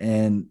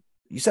 And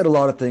you said a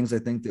lot of things I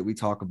think that we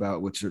talk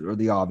about, which are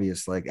the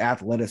obvious, like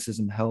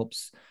athleticism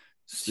helps,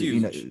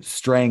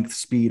 strength,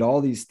 speed,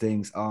 all these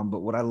things.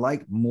 But what I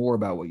like more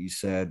about what you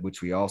said,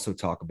 which we also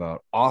talk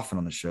about often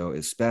on the show,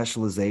 is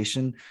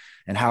specialization,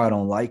 and how I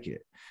don't like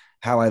it.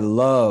 How I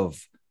love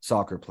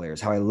soccer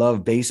players, how I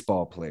love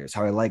baseball players,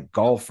 how I like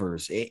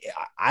golfers.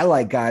 I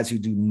like guys who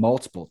do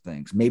multiple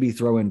things, maybe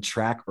throw in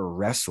track or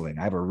wrestling.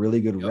 I have a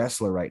really good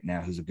wrestler right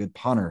now who's a good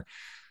punter.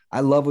 I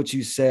love what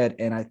you said.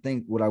 And I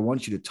think what I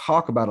want you to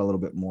talk about a little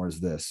bit more is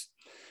this.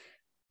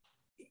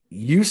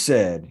 You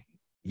said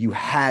you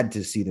had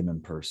to see them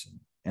in person.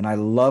 And I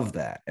love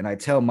that. And I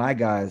tell my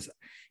guys,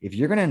 if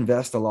you're going to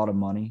invest a lot of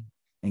money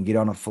and get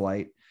on a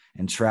flight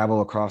and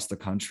travel across the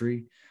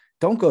country,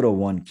 don't go to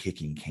one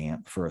kicking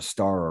camp for a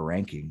star or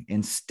ranking.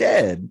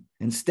 Instead,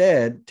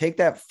 take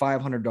that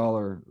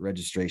 $500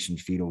 registration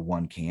fee to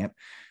one camp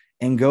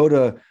and go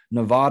to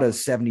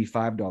Nevada's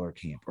 $75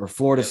 camp, or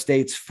Florida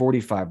State's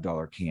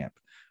 $45 camp,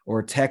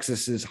 or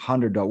Texas's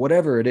 $100,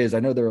 whatever it is. I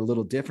know they're a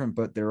little different,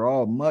 but they're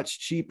all much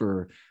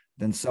cheaper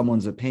than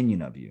someone's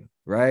opinion of you,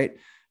 right?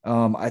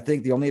 I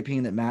think the only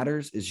opinion that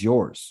matters is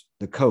yours,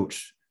 the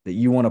coach that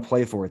you want to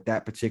play for at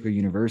that particular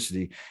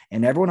university.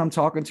 And everyone I'm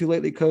talking to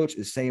lately, Coach,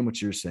 is saying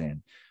what you're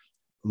saying.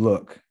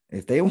 Look,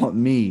 if they want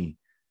me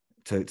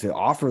to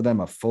offer them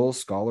a full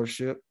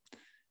scholarship,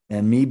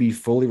 and me be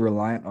fully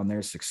reliant on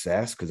their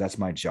success, because that's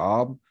my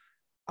job,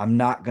 I'm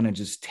not going to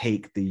just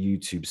take the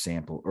YouTube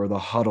sample or the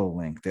huddle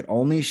link that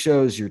only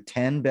shows your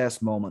 10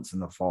 best moments in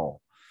the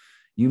fall.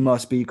 You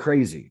must be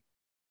crazy.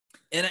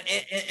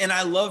 And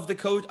I love the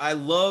coach. I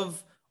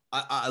love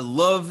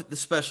the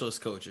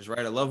specialist coaches,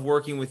 right? I love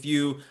working with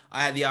you.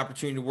 I had the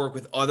opportunity to work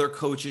with other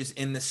coaches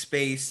in the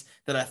space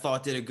that I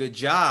thought did a good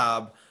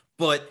job,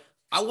 but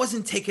I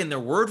wasn't taking their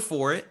word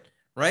for it,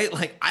 right?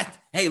 Like,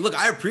 hey, look,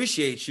 I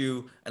appreciate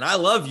you and I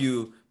love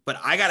you, but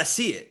I got to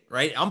see it,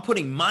 right? I'm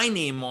putting my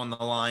name on the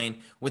line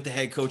with the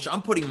head coach.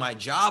 I'm putting my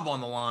job on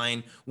the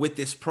line with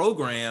this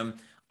program.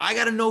 I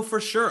got to know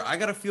for sure. I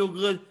got to feel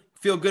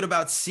good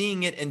about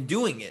seeing it and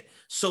doing it.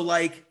 So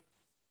like,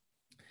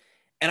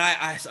 and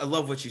I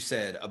love what you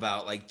said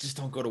about like, just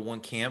don't go to one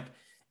camp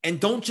and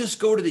don't just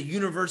go to the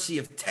University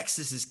of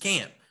Texas's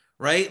camp,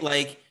 right?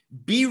 Like,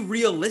 be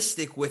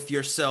realistic with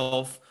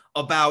yourself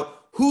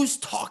about who's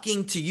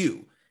talking to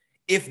you.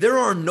 If there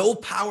are no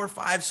Power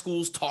 5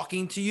 schools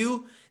talking to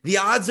you, the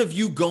odds of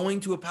you going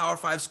to a Power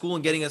 5 school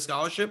and getting a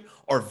scholarship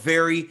are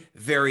very,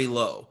 very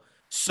low.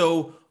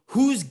 So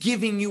who's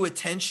giving you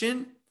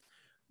attention?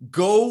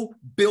 Go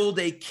build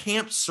a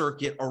camp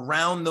circuit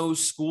around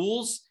those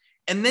schools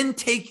and then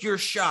take your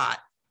shot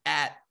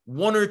at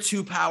one or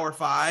two Power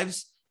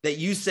 5s that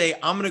you say,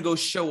 I'm going to go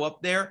show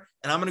up there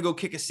and I'm going to go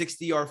kick a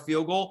 60-yard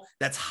field goal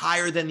that's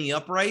higher than the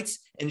uprights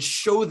and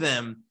show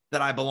them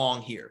that I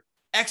belong here.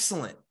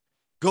 Excellent.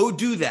 Go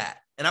do that.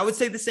 And I would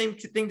say the same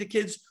thing to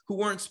kids who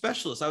weren't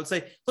specialists. I would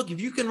say, look, if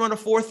you can run a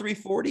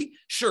 4.340,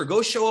 sure,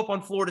 go show up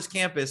on Florida's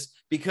campus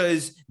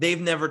because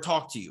they've never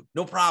talked to you.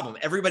 No problem.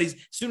 As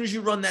soon as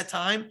you run that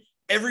time,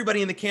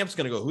 everybody in the camp's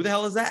going to go, who the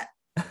hell is that?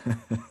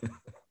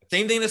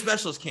 Same thing in a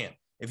specialist camp.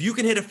 If you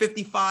can hit a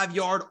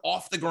 55-yard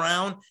off the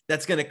ground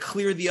that's going to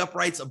clear the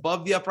uprights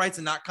above the uprights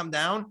and not come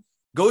down,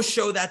 go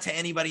show that to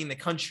anybody in the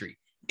country.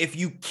 If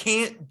you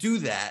can't do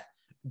that,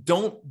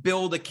 don't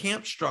build a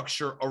camp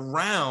structure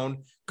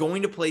around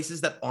going to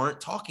places that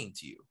aren't talking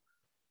to you.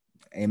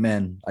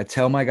 Amen. I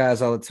tell my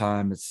guys all the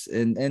time,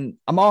 and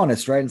I'm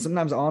honest, right? And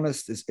sometimes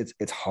honest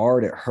it's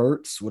hard. It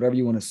hurts, whatever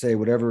you want to say,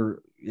 whether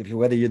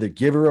you're the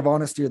giver of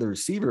honesty or the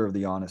receiver of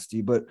the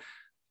honesty. But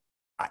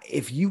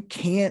if you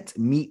can't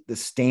meet the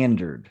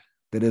standard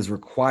that is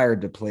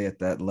required to play at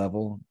that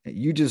level,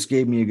 you just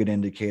gave me a good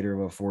indicator of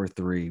a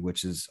 4.3,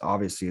 which is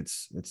obviously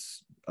it's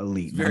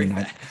elite,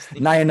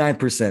 99th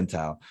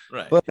percentile.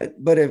 Right.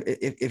 But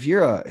if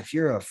you're a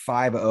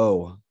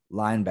 5.0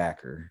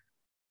 linebacker,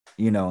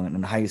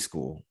 in high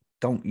school,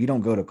 you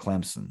don't go to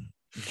Clemson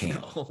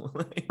camp. No.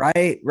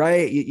 Right.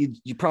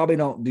 You probably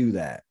don't do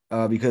that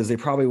because they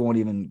probably won't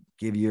even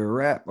give you a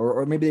rep,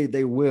 or maybe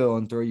they will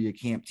and throw you a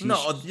camp t-shirt.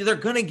 No, they're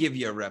going to give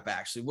you a rep.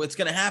 Actually, what's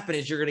going to happen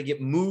is you're going to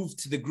get moved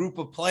to the group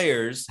of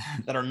players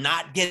that are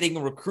not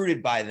getting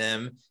recruited by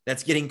them,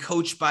 that's getting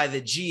coached by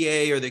the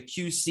GA or the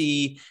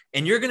QC,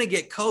 and you're going to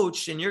get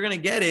coached and you're going to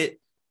get it.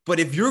 But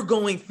if you're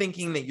going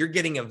thinking that you're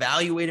getting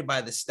evaluated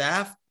by the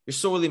staff, you're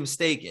sorely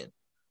mistaken.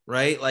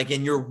 Right? Like,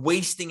 and you're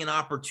wasting an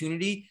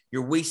opportunity,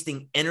 you're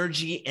wasting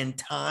energy and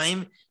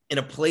time in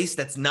a place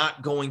that's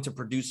not going to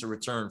produce a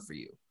return for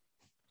you.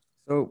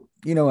 So,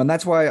 and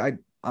that's why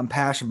I'm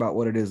passionate about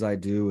what it is I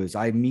do. Is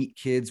I meet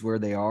kids where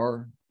they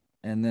are,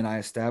 and then I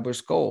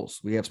establish goals.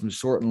 We have some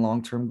short and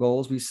long-term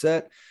goals we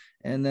set.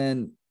 And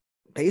then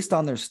based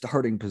on their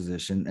starting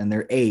position and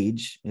their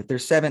age, if they're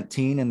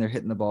 17 and they're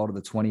hitting the ball to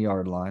the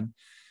 20-yard line,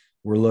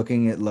 we're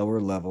looking at lower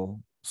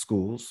level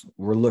schools.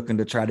 We're looking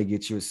to try to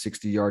get you a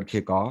 60-yard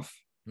kickoff,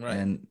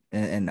 right?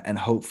 And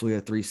hopefully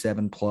a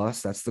 3.7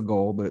 plus. That's the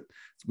goal, but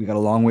we got a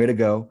long way to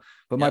go.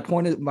 But my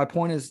point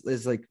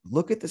is like,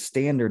 look at the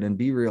standard and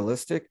be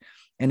realistic.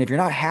 And if you're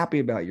not happy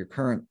about your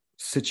current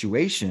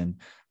situation,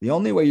 the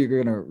only way you're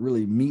going to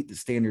really meet the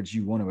standards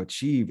you want to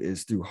achieve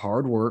is through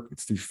hard work.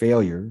 It's through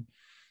failure.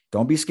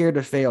 Don't be scared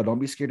to fail. Don't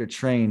be scared to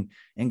train,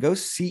 and go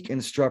seek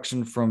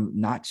instruction from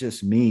not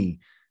just me.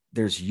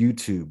 There's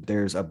YouTube,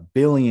 there's a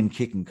billion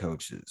kicking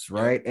coaches,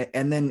 right? Yeah.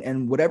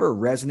 And whatever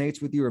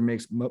resonates with you or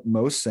makes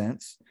most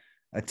sense,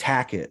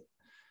 attack it.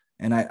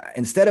 And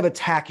instead of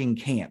attacking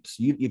camps,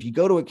 if you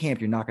go to a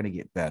camp, you're not going to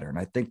get better. And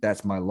I think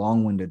that's my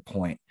long-winded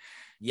point.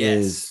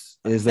 Yes.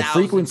 Is the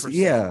frequency.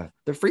 Yeah.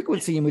 The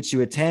frequency in which you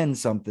attend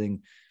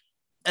something.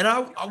 And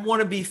I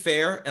want to be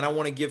fair, and I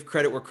want to give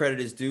credit where credit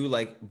is due.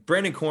 Like,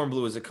 Brandon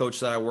Kornblue is a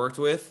coach that I worked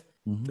with.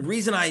 Mm-hmm. The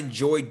reason I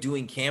enjoyed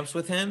doing camps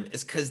with him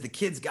is because the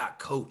kids got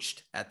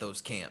coached at those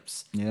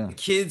camps. Yeah. The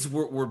kids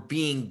were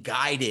being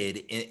guided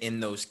in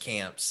those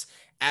camps,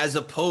 as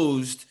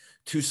opposed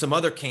to some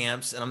other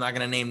camps, and I'm not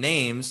going to name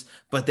names,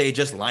 but they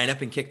just line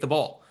up and kick the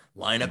ball,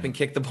 line up and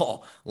kick the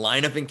ball,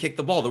 line up and kick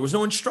the ball. There was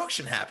no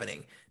instruction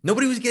happening.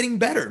 Nobody was getting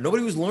better.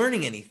 Nobody was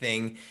learning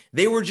anything.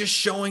 They were just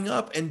showing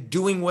up and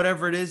doing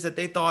whatever it is that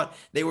they thought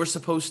they were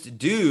supposed to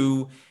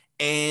do.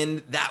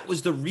 And that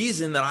was the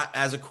reason that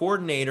as a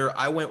coordinator,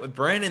 I went with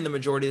Brandon the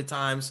majority of the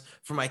times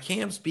for my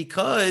camps,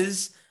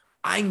 because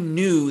I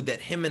knew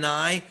that him and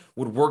I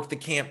would work the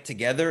camp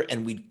together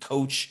and we'd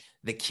coach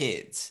the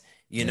kids,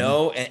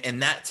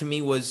 and that to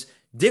me was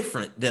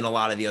different than a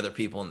lot of the other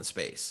people in the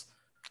space.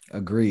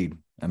 Agreed.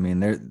 I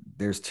mean,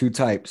 there's two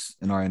types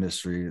in our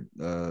industry,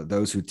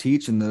 those who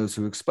teach and those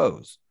who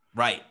expose.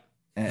 Right.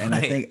 And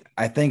right.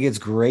 I think it's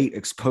great.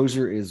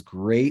 Exposure is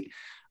great.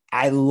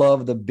 I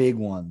love the big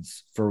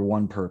ones for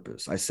one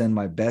purpose. I send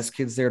my best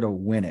kids there to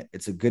win it.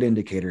 It's a good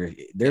indicator.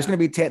 There's going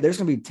to be 10, there's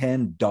going to be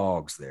 10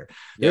 dogs there.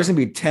 There's going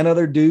to be 10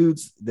 other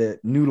dudes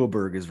that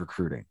Noodleberg is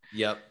recruiting.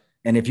 Yep.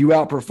 And if you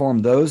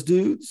outperform those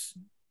dudes,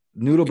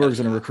 Noodleberg's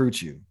going to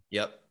recruit you.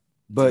 Yep.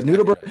 But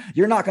Noodleberg,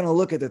 you're not going to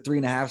look at the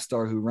 3.5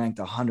 star who ranked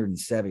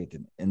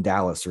 170th in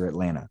Dallas or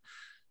Atlanta.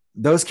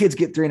 Those kids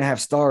get 3.5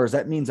 stars.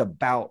 That means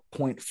about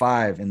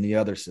 0.5 in the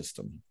other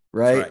system,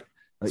 right?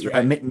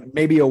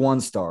 Maybe a 1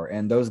 star,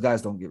 and those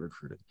guys don't get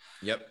recruited.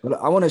 Yep. But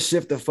I want to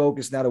shift the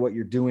focus now to what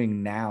you're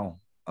doing now.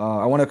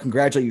 I want to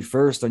congratulate you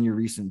first on your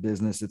recent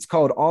business. It's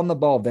called On the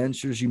Ball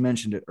Ventures. You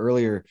mentioned it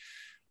earlier.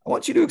 I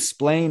want you to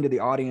explain to the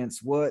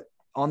audience what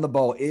On the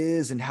Ball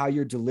is and how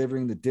you're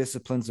delivering the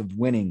disciplines of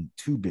winning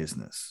to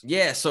business.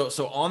 Yeah. So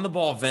On the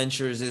Ball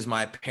Ventures is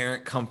my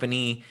parent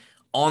company.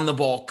 On the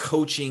Ball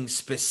Coaching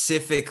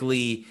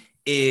specifically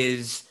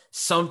is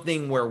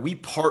something where we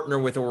partner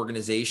with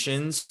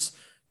organizations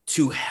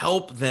to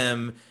help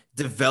them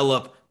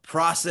develop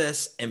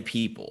process and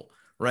people,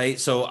 right?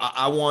 So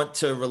I want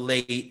to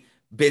relate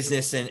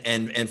business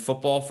and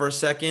football for a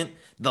second.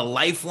 The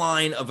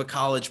lifeline of a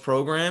college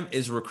program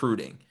is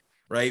recruiting,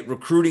 right?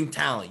 Recruiting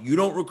talent. You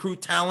don't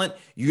recruit talent,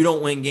 you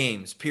don't win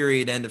games,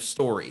 period, end of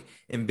story.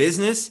 In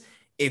business,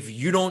 if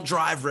you don't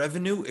drive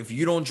revenue, if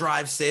you don't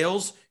drive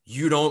sales,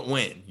 you don't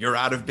win. You're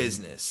out of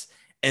business.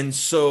 And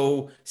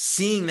so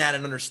seeing that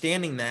and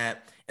understanding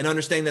that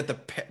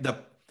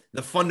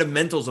the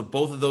fundamentals of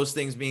both of those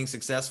things being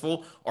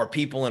successful are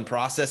people and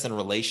process and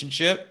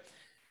relationship.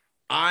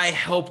 I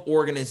help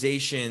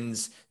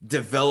organizations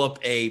develop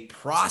a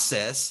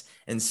process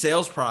and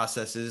sales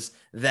processes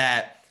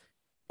that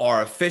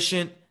are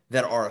efficient,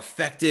 that are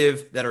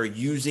effective, that are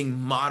using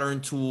modern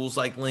tools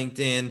like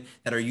LinkedIn,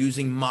 that are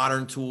using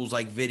modern tools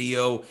like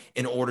video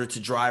in order to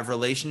drive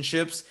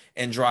relationships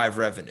and drive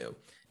revenue.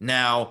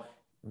 Now,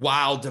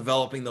 while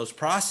developing those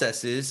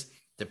processes,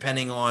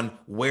 depending on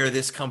where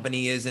this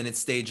company is in its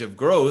stage of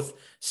growth,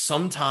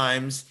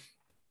 sometimes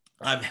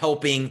I'm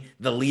helping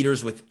the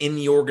leaders within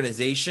the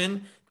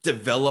organization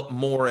develop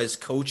more as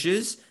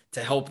coaches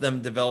to help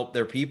them develop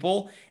their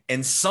people.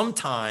 And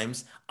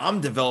sometimes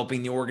I'm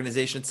developing the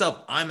organization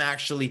itself. I'm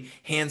actually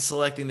hand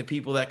selecting the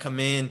people that come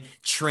in,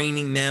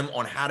 training them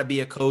on how to be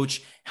a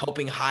coach,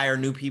 helping hire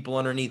new people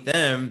underneath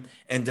them,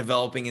 and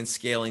developing and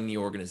scaling the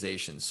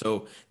organization.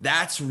 So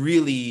that's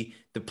really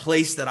the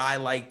place that I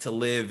like to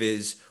live.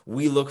 Is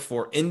we look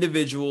for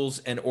individuals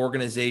and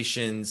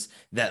organizations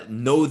that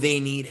know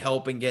they need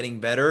help in getting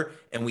better,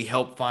 and we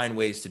help find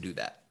ways to do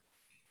that.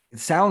 It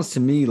sounds to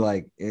me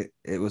like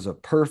it was a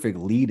perfect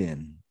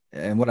lead-in.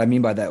 And what I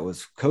mean by that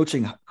was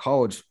coaching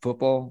college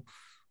football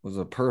was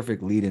a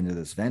perfect lead into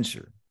this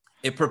venture.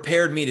 It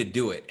prepared me to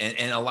do it.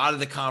 And a lot of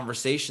the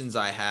conversations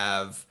I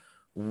have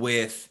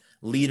with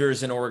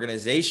leaders and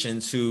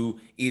organizations who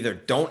either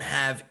don't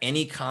have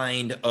any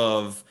kind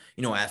of,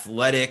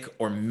 athletic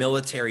or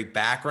military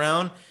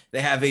background,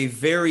 they have a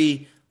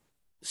very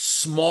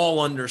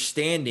small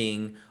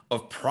understanding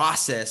of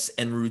process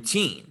and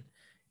routine.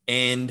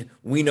 And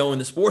we know in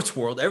the sports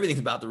world, everything's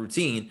about the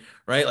routine,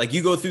 right? Like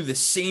you go through the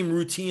same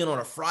routine on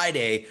a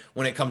Friday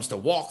when it comes to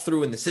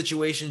walkthrough and the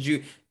situations,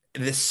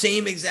 the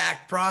same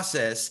exact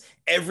process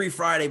every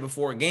Friday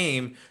before a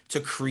game to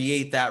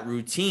create that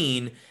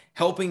routine,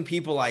 helping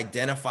people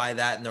identify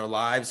that in their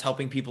lives,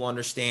 helping people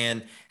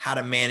understand how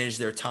to manage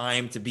their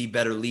time to be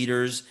better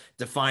leaders,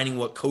 defining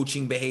what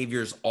coaching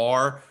behaviors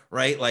are,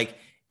 right? Like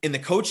in the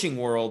coaching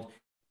world,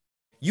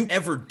 you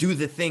never do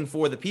the thing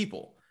for the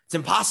people. It's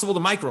impossible to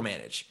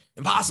micromanage.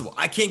 Impossible.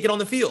 I can't get on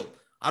the field.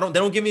 They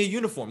don't give me a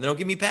uniform. They don't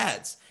give me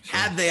pads. Sure.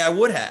 Had they, I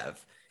would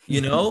have,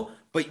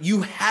 but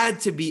you had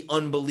to be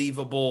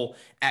unbelievable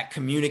at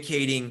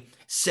communicating,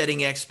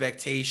 setting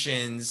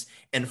expectations,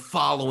 and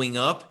following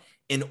up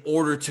in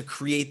order to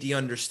create the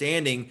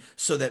understanding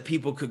so that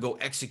people could go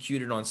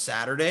execute it on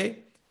Saturday.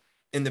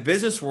 In the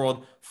business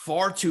world,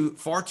 far too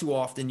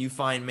often you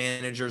find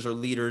managers or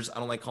leaders, I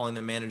don't like calling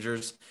them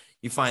managers,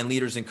 you find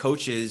leaders and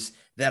coaches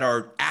that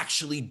are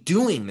actually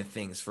doing the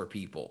things for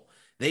people.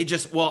 They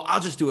just,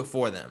 I'll just do it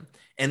for them.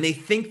 And they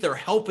think they're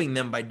helping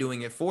them by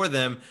doing it for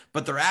them,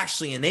 but they're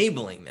actually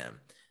enabling them.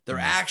 They're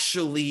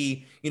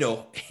actually,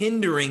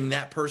 hindering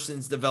that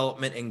person's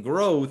development and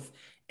growth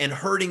and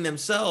hurting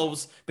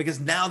themselves because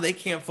now they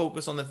can't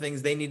focus on the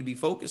things they need to be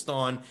focused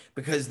on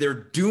because they're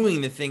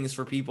doing the things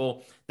for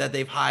people that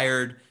they've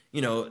hired,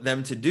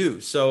 them to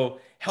do. So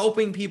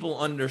helping people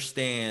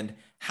understand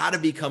how to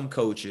become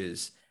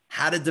coaches,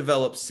 how to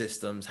develop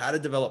systems, how to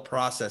develop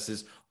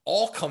processes,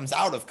 all comes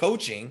out of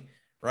coaching,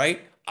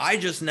 right? I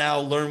just now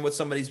learn what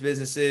somebody's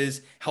business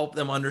is, help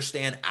them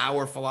understand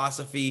our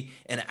philosophy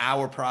and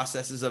our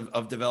processes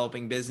of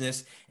developing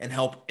business, and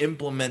help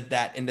implement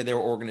that into their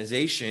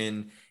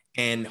organization,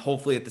 and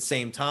hopefully at the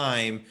same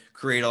time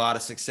create a lot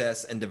of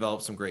success and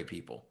develop some great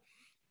people.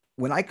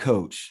 when I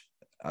coach,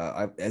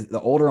 as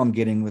the older I'm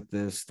getting with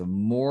this, the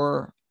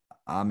more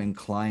I'm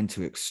inclined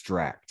to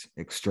extract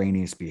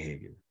extraneous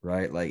behavior,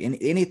 right? Like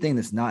anything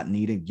that's not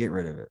needed, get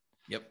rid of it.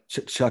 Yep.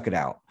 Chuck it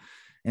out.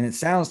 And it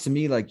sounds to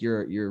me like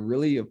you're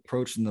really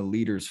approaching the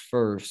leaders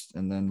first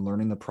and then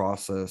learning the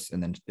process.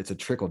 And then it's a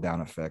trickle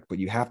down effect, but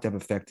you have to have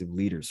effective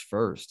leaders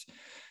first.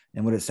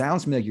 And what it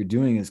sounds to me like you're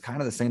doing is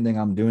kind of the same thing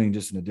I'm doing,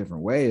 just in a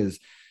different way, is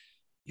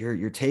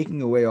you're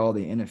taking away all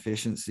the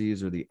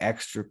inefficiencies or the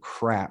extra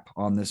crap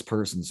on this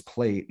person's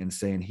plate and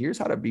saying, here's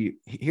how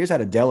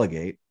to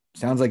delegate.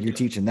 Sounds like you're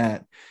teaching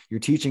that. You're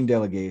teaching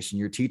delegation,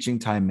 you're teaching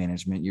time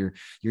management, you're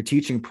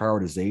teaching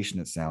prioritization,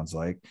 it sounds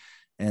like.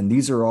 And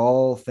these are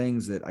all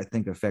things that I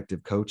think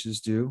effective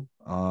coaches do,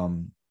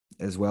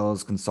 as well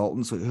as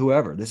consultants,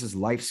 whoever. This is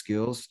life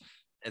skills.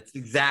 It's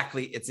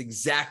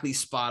exactly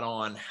spot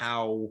on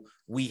how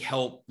we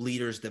help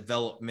leaders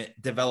develop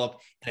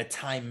in a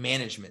time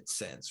management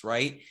sense,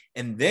 right?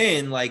 And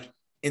then, like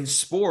in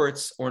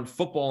sports or in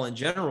football in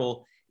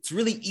general, it's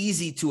really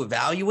easy to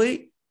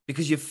evaluate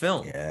because you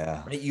film.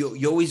 Yeah. Right?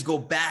 You always go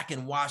back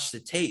and watch the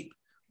tape.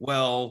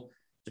 Well,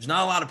 there's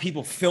not a lot of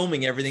people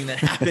filming everything that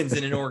happens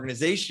in an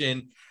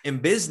organization in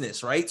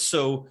business, right?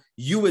 So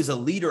you as a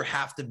leader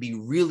have to be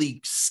really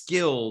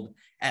skilled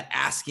at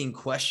asking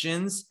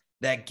questions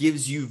that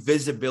gives you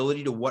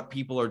visibility to what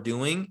people are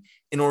doing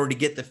in order to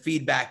get the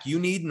feedback you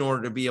need in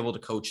order to be able to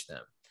coach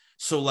them.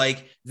 So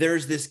like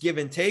there's this give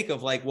and take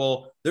of like,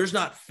 well, there's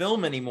not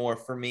film anymore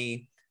for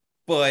me,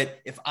 but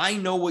if I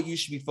know what you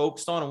should be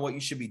focused on and what you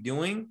should be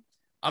doing,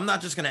 I'm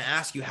not just going to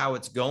ask you how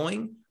it's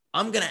going.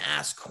 I'm going to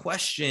ask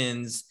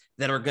questions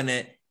that are going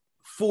to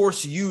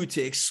force you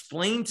to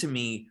explain to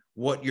me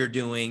what you're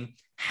doing,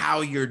 how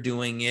you're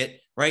doing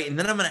it, right? And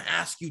then I'm going to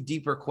ask you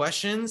deeper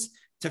questions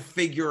to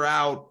figure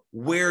out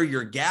where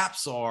your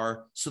gaps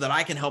are so that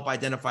I can help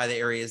identify the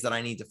areas that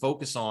I need to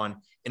focus on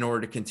in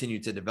order to continue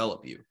to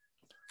develop you.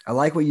 I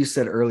like what you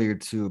said earlier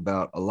too,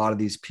 about a lot of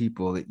these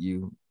people that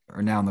you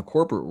are now in the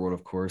corporate world,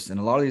 of course. And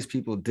a lot of these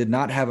people did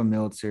not have a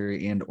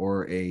military and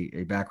or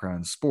a background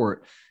in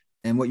sport.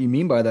 And what you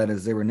mean by that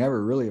is they were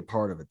never really a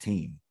part of a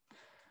team.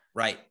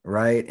 Right.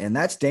 Right. And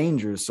that's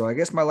dangerous. So I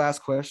guess my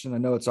last question, I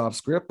know it's off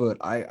script, but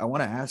I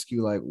want to ask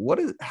you, like,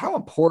 how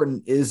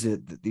important is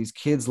it that these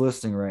kids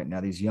listening right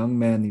now, these young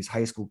men, these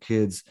high school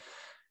kids,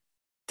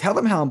 tell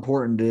them how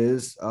important it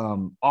is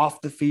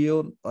off the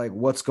field, like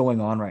what's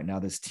going on right now,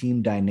 this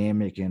team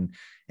dynamic, and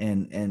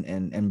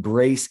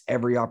embrace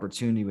every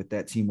opportunity with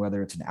that team,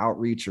 whether it's an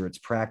outreach or it's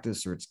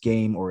practice or it's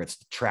game or it's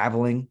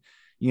traveling,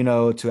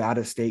 to out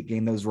of state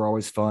game. Those were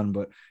always fun,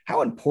 but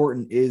how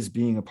important is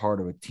being a part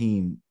of a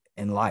team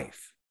in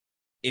life?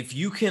 If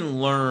you can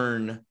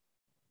learn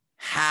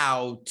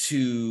how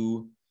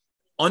to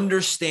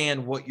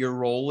understand what your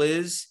role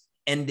is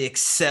and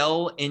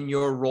excel in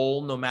your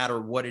role, no matter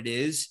what it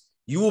is,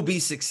 you will be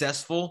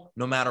successful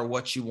no matter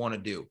what you want to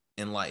do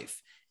in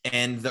life.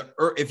 And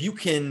if you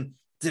can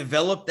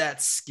develop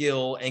that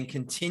skill and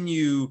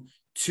continue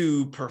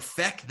to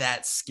perfect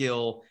that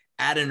skill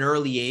at an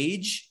early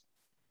age,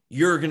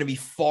 you're going to be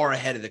far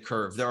ahead of the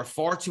curve. There are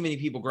far too many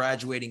people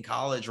graduating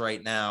college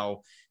right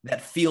now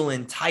that feel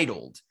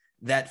entitled,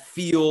 that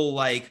feel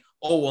like,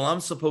 oh, well, I'm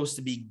supposed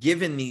to be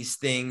given these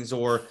things,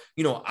 or,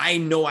 I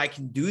know I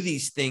can do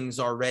these things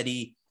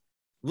already.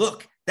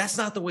 Look, that's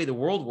not the way the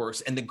world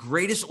works. And the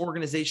greatest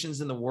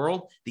organizations in the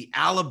world, the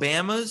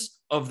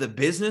Alabamas of the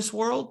business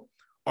world,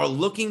 are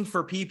looking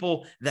for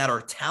people that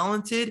are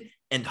talented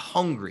and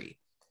hungry.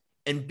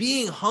 And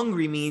being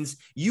hungry means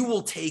you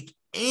will take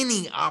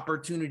any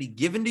opportunity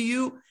given to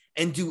you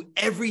and do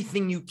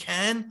everything you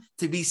can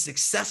to be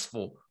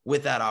successful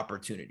with that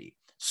opportunity.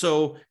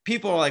 So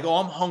people are like, oh,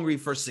 I'm hungry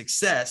for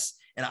success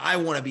and I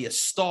want to be a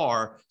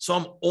star, so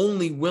I'm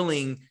only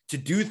willing to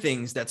do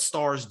things that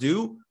stars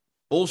do.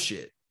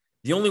 Bullshit.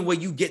 The only way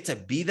you get to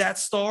be that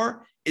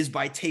star is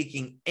by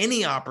taking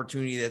any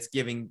opportunity that's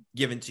given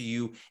to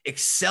you,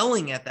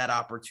 excelling at that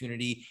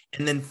opportunity,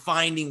 and then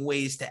finding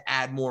ways to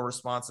add more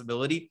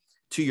responsibility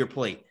to your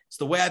plate. It's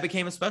the way I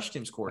became a special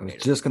teams coordinator. I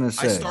was just going to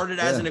say. I started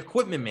as an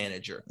equipment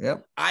manager.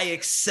 Yep. I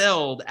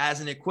excelled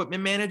as an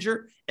equipment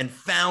manager and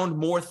found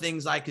more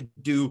things I could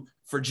do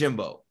for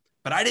Jimbo.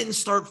 But I didn't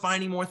start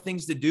finding more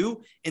things to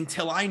do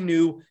until I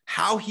knew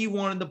how he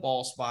wanted the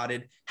ball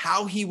spotted,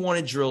 how he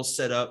wanted drills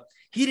set up.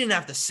 He didn't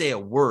have to say a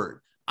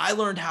word. I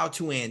learned how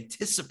to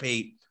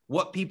anticipate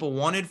what people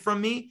wanted from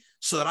me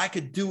so that I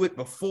could do it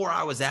before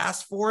I was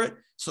asked for it,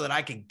 so that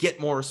I could get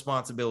more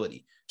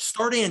responsibility.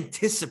 Start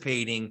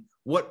anticipating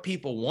what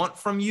people want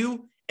from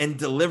you and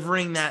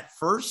delivering that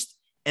first,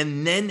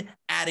 and then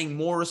adding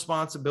more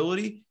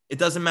responsibility. It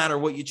doesn't matter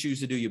what you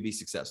choose to do, you'll be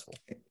successful.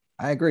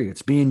 I agree.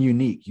 It's being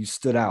unique. You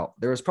stood out.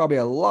 There was probably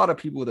a lot of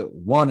people that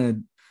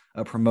wanted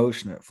a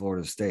promotion at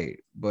Florida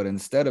State, but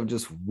instead of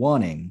just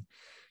wanting,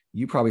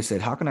 you probably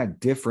said, how can I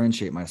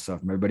differentiate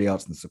myself from everybody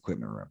else in this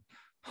equipment room?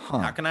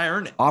 How can I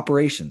earn it?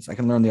 Operations. I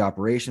can learn the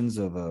operations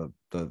of the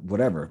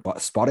whatever,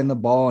 spotting the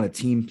ball in a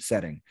team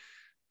setting.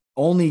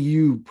 Only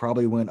you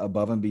probably went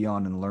above and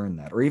beyond and learned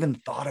that, or even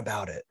thought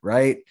about it,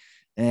 right?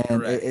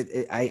 And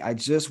I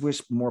just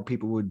wish more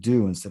people would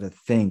do instead of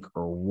think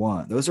or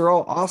want. Those are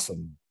all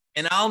awesome.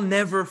 And I'll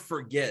never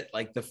forget,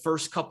 like, the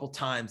first couple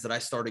times that I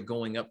started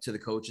going up to the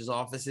coaches'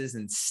 offices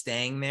and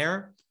staying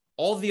there,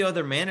 all the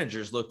other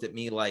managers looked at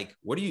me like,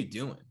 what are you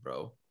doing,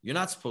 bro? You're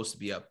not supposed to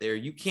be up there.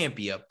 You can't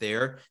be up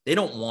there. They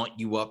don't want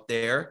you up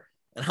there.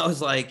 And I was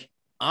like,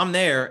 I'm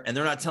there, and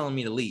they're not telling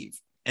me to leave.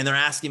 And they're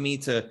asking me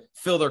to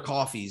fill their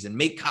coffees and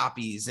make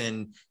copies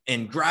and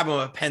grab them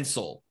a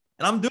pencil.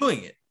 And I'm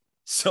doing it.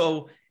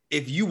 So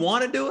if you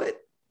want to do it,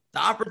 the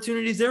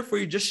opportunity is there for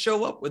you. Just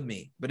show up with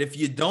me. But if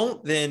you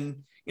don't,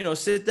 then,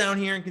 sit down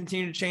here and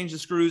continue to change the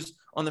screws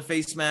on the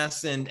face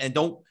masks and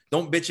don't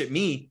bitch at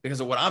me because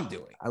of what I'm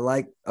doing. I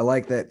like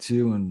that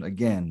too. And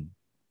again,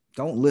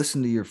 don't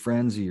listen to your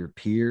friends or your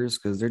peers,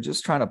 because they're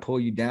just trying to pull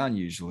you down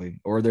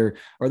usually, or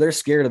they're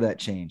scared of that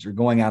change or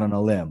going out on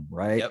a limb,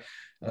 right? Yep.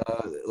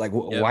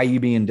 Why are you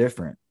being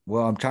different?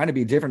 Well, I'm trying to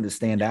be different to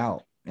stand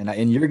out.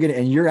 And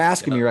you're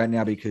asking me right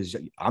now because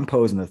I'm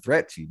posing a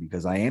threat to you,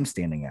 because I am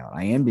standing out.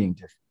 I am being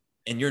different.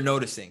 And you're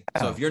noticing.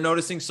 So if you're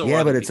noticing,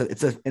 but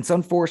it's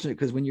unfortunate,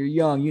 because when you're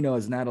young,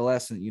 as an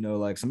adolescent,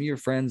 like some of your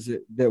friends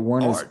that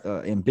weren't as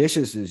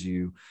ambitious as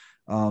you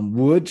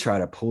would try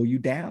to pull you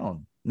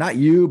down. Not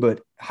you,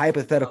 but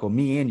hypothetical,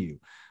 me and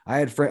you. I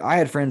had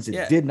friends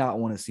that did not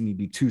want to see me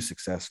be too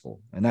successful,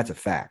 and that's a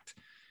fact.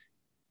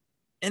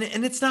 And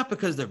it's not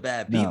because they're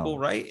bad people,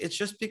 right? It's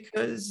just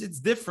because it's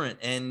different,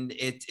 and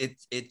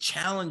it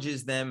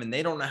challenges them, and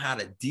they don't know how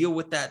to deal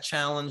with that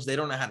challenge. They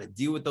don't know how to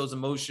deal with those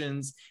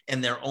emotions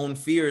and their own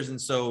fears. And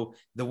so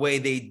the way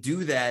they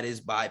do that is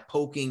by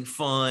poking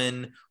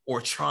fun or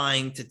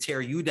trying to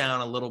tear you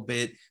down a little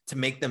bit to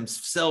make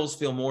themselves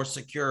feel more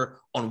secure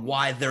on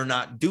why they're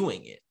not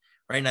doing it,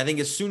 right? And I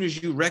think as soon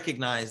as you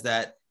recognize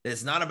that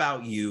it's not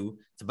about you,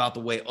 it's about the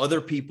way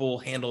other people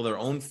handle their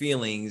own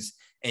feelings,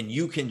 and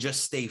you can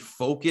just stay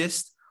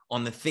focused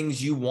on the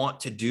things you want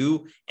to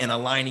do and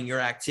aligning your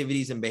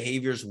activities and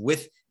behaviors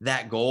with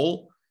that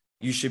goal,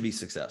 you should be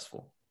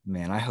successful.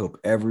 Man, I hope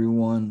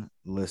everyone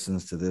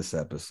listens to this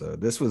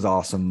episode. This was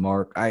awesome,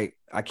 Mark. I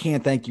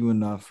can't thank you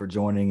enough for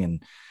joining.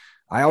 And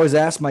I always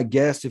ask my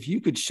guests if you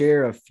could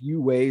share a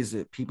few ways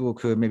that people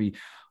could maybe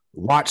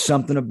watch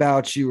something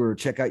about you or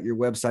check out your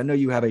website. I know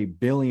you have a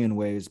billion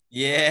ways.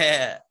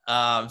 Yeah.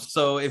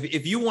 So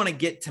if you want to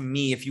get to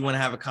me, if you want to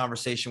have a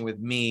conversation with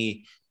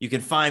me, you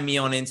can find me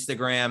on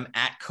Instagram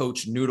at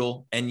Coach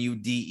Noodle,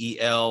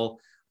 Nudel.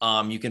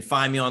 You can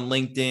find me on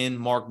LinkedIn,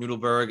 Mark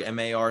Nudelberg,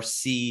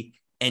 MarkNudelberg.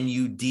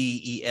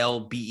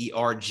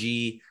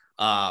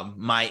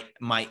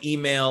 My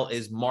email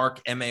is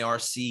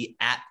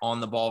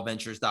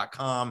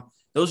mark@ontheballventures.com.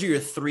 Those are your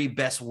three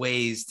best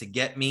ways to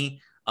get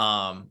me.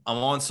 I'm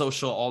on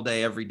social all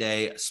day, every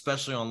day,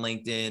 especially on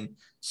LinkedIn.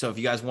 So if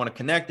you guys want to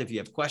connect, if you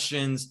have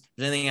questions, if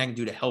there's anything I can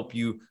do to help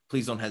you,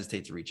 please don't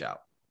hesitate to reach out.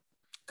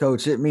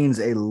 Coach, it means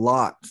a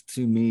lot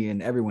to me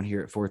and everyone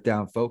here at Fourth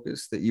Down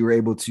Focus that you were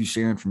able to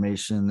share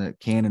information that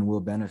can and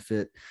will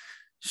benefit,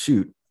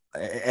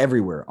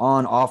 everywhere,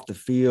 on, off the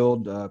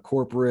field,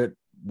 corporate,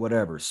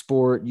 whatever,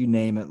 sport, you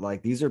name it.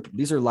 Like these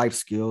are life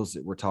skills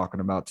that we're talking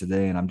about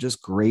today. And I'm just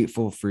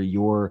grateful for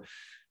your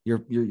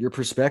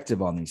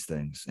perspective on these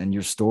things and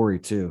your story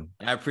too.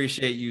 I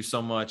appreciate you so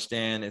much,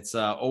 Dan. It's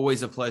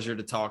always a pleasure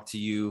to talk to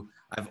you.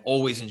 I've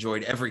always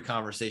enjoyed every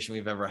conversation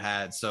we've ever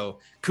had. So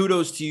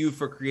kudos to you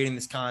for creating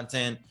this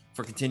content,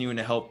 for continuing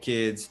to help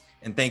kids.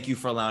 And thank you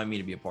for allowing me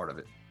to be a part of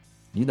it.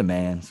 You're the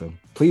man. So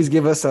please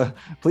give us a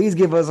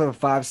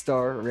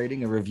 5-star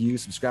rating, a review,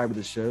 subscribe to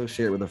the show,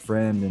 share it with a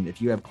friend. And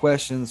if you have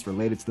questions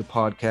related to the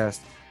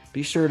podcast,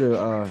 be sure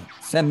to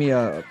send me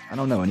an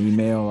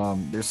email.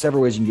 There's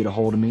several ways you can get a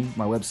hold of me.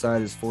 My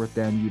website is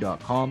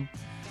fourthdownu.com.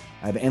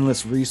 I have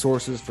endless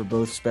resources for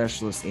both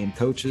specialists and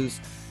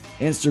coaches.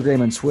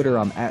 Instagram and Twitter,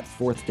 I'm at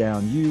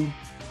fourthdownu.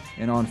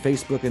 And on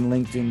Facebook and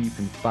LinkedIn, you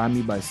can find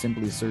me by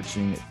simply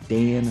searching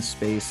Dan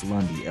Space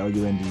Lundy,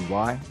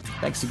 Lundy.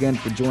 Thanks again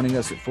for joining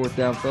us at Fourth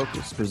Down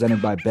Focus,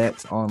 presented by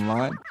Bets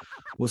Online.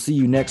 We'll see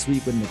you next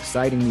week with an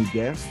exciting new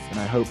guest, and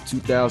I hope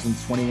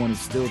 2021 is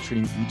still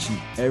treating each and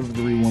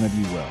every one of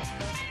you well.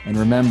 And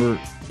remember,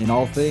 in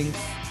all things,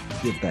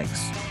 give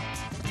thanks.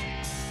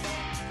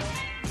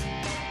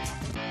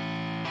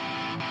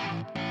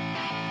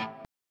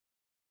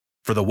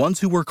 For the ones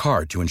who work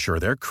hard to ensure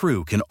their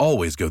crew can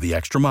always go the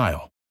extra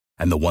mile,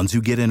 and the ones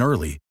who get in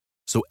early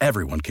so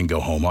everyone can go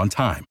home on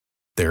time,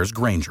 there's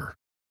Grainger,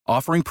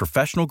 offering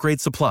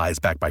professional-grade supplies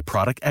backed by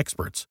product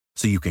experts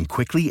so you can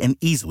quickly and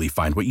easily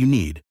find what you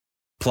need.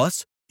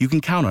 Plus, you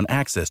can count on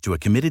access to a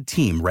committed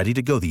team ready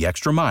to go the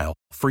extra mile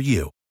for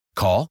you.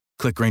 Call,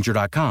 click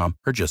Grainger.com,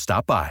 or just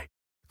stop by.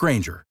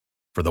 Grainger,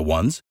 for the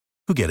ones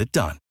who get it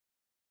done.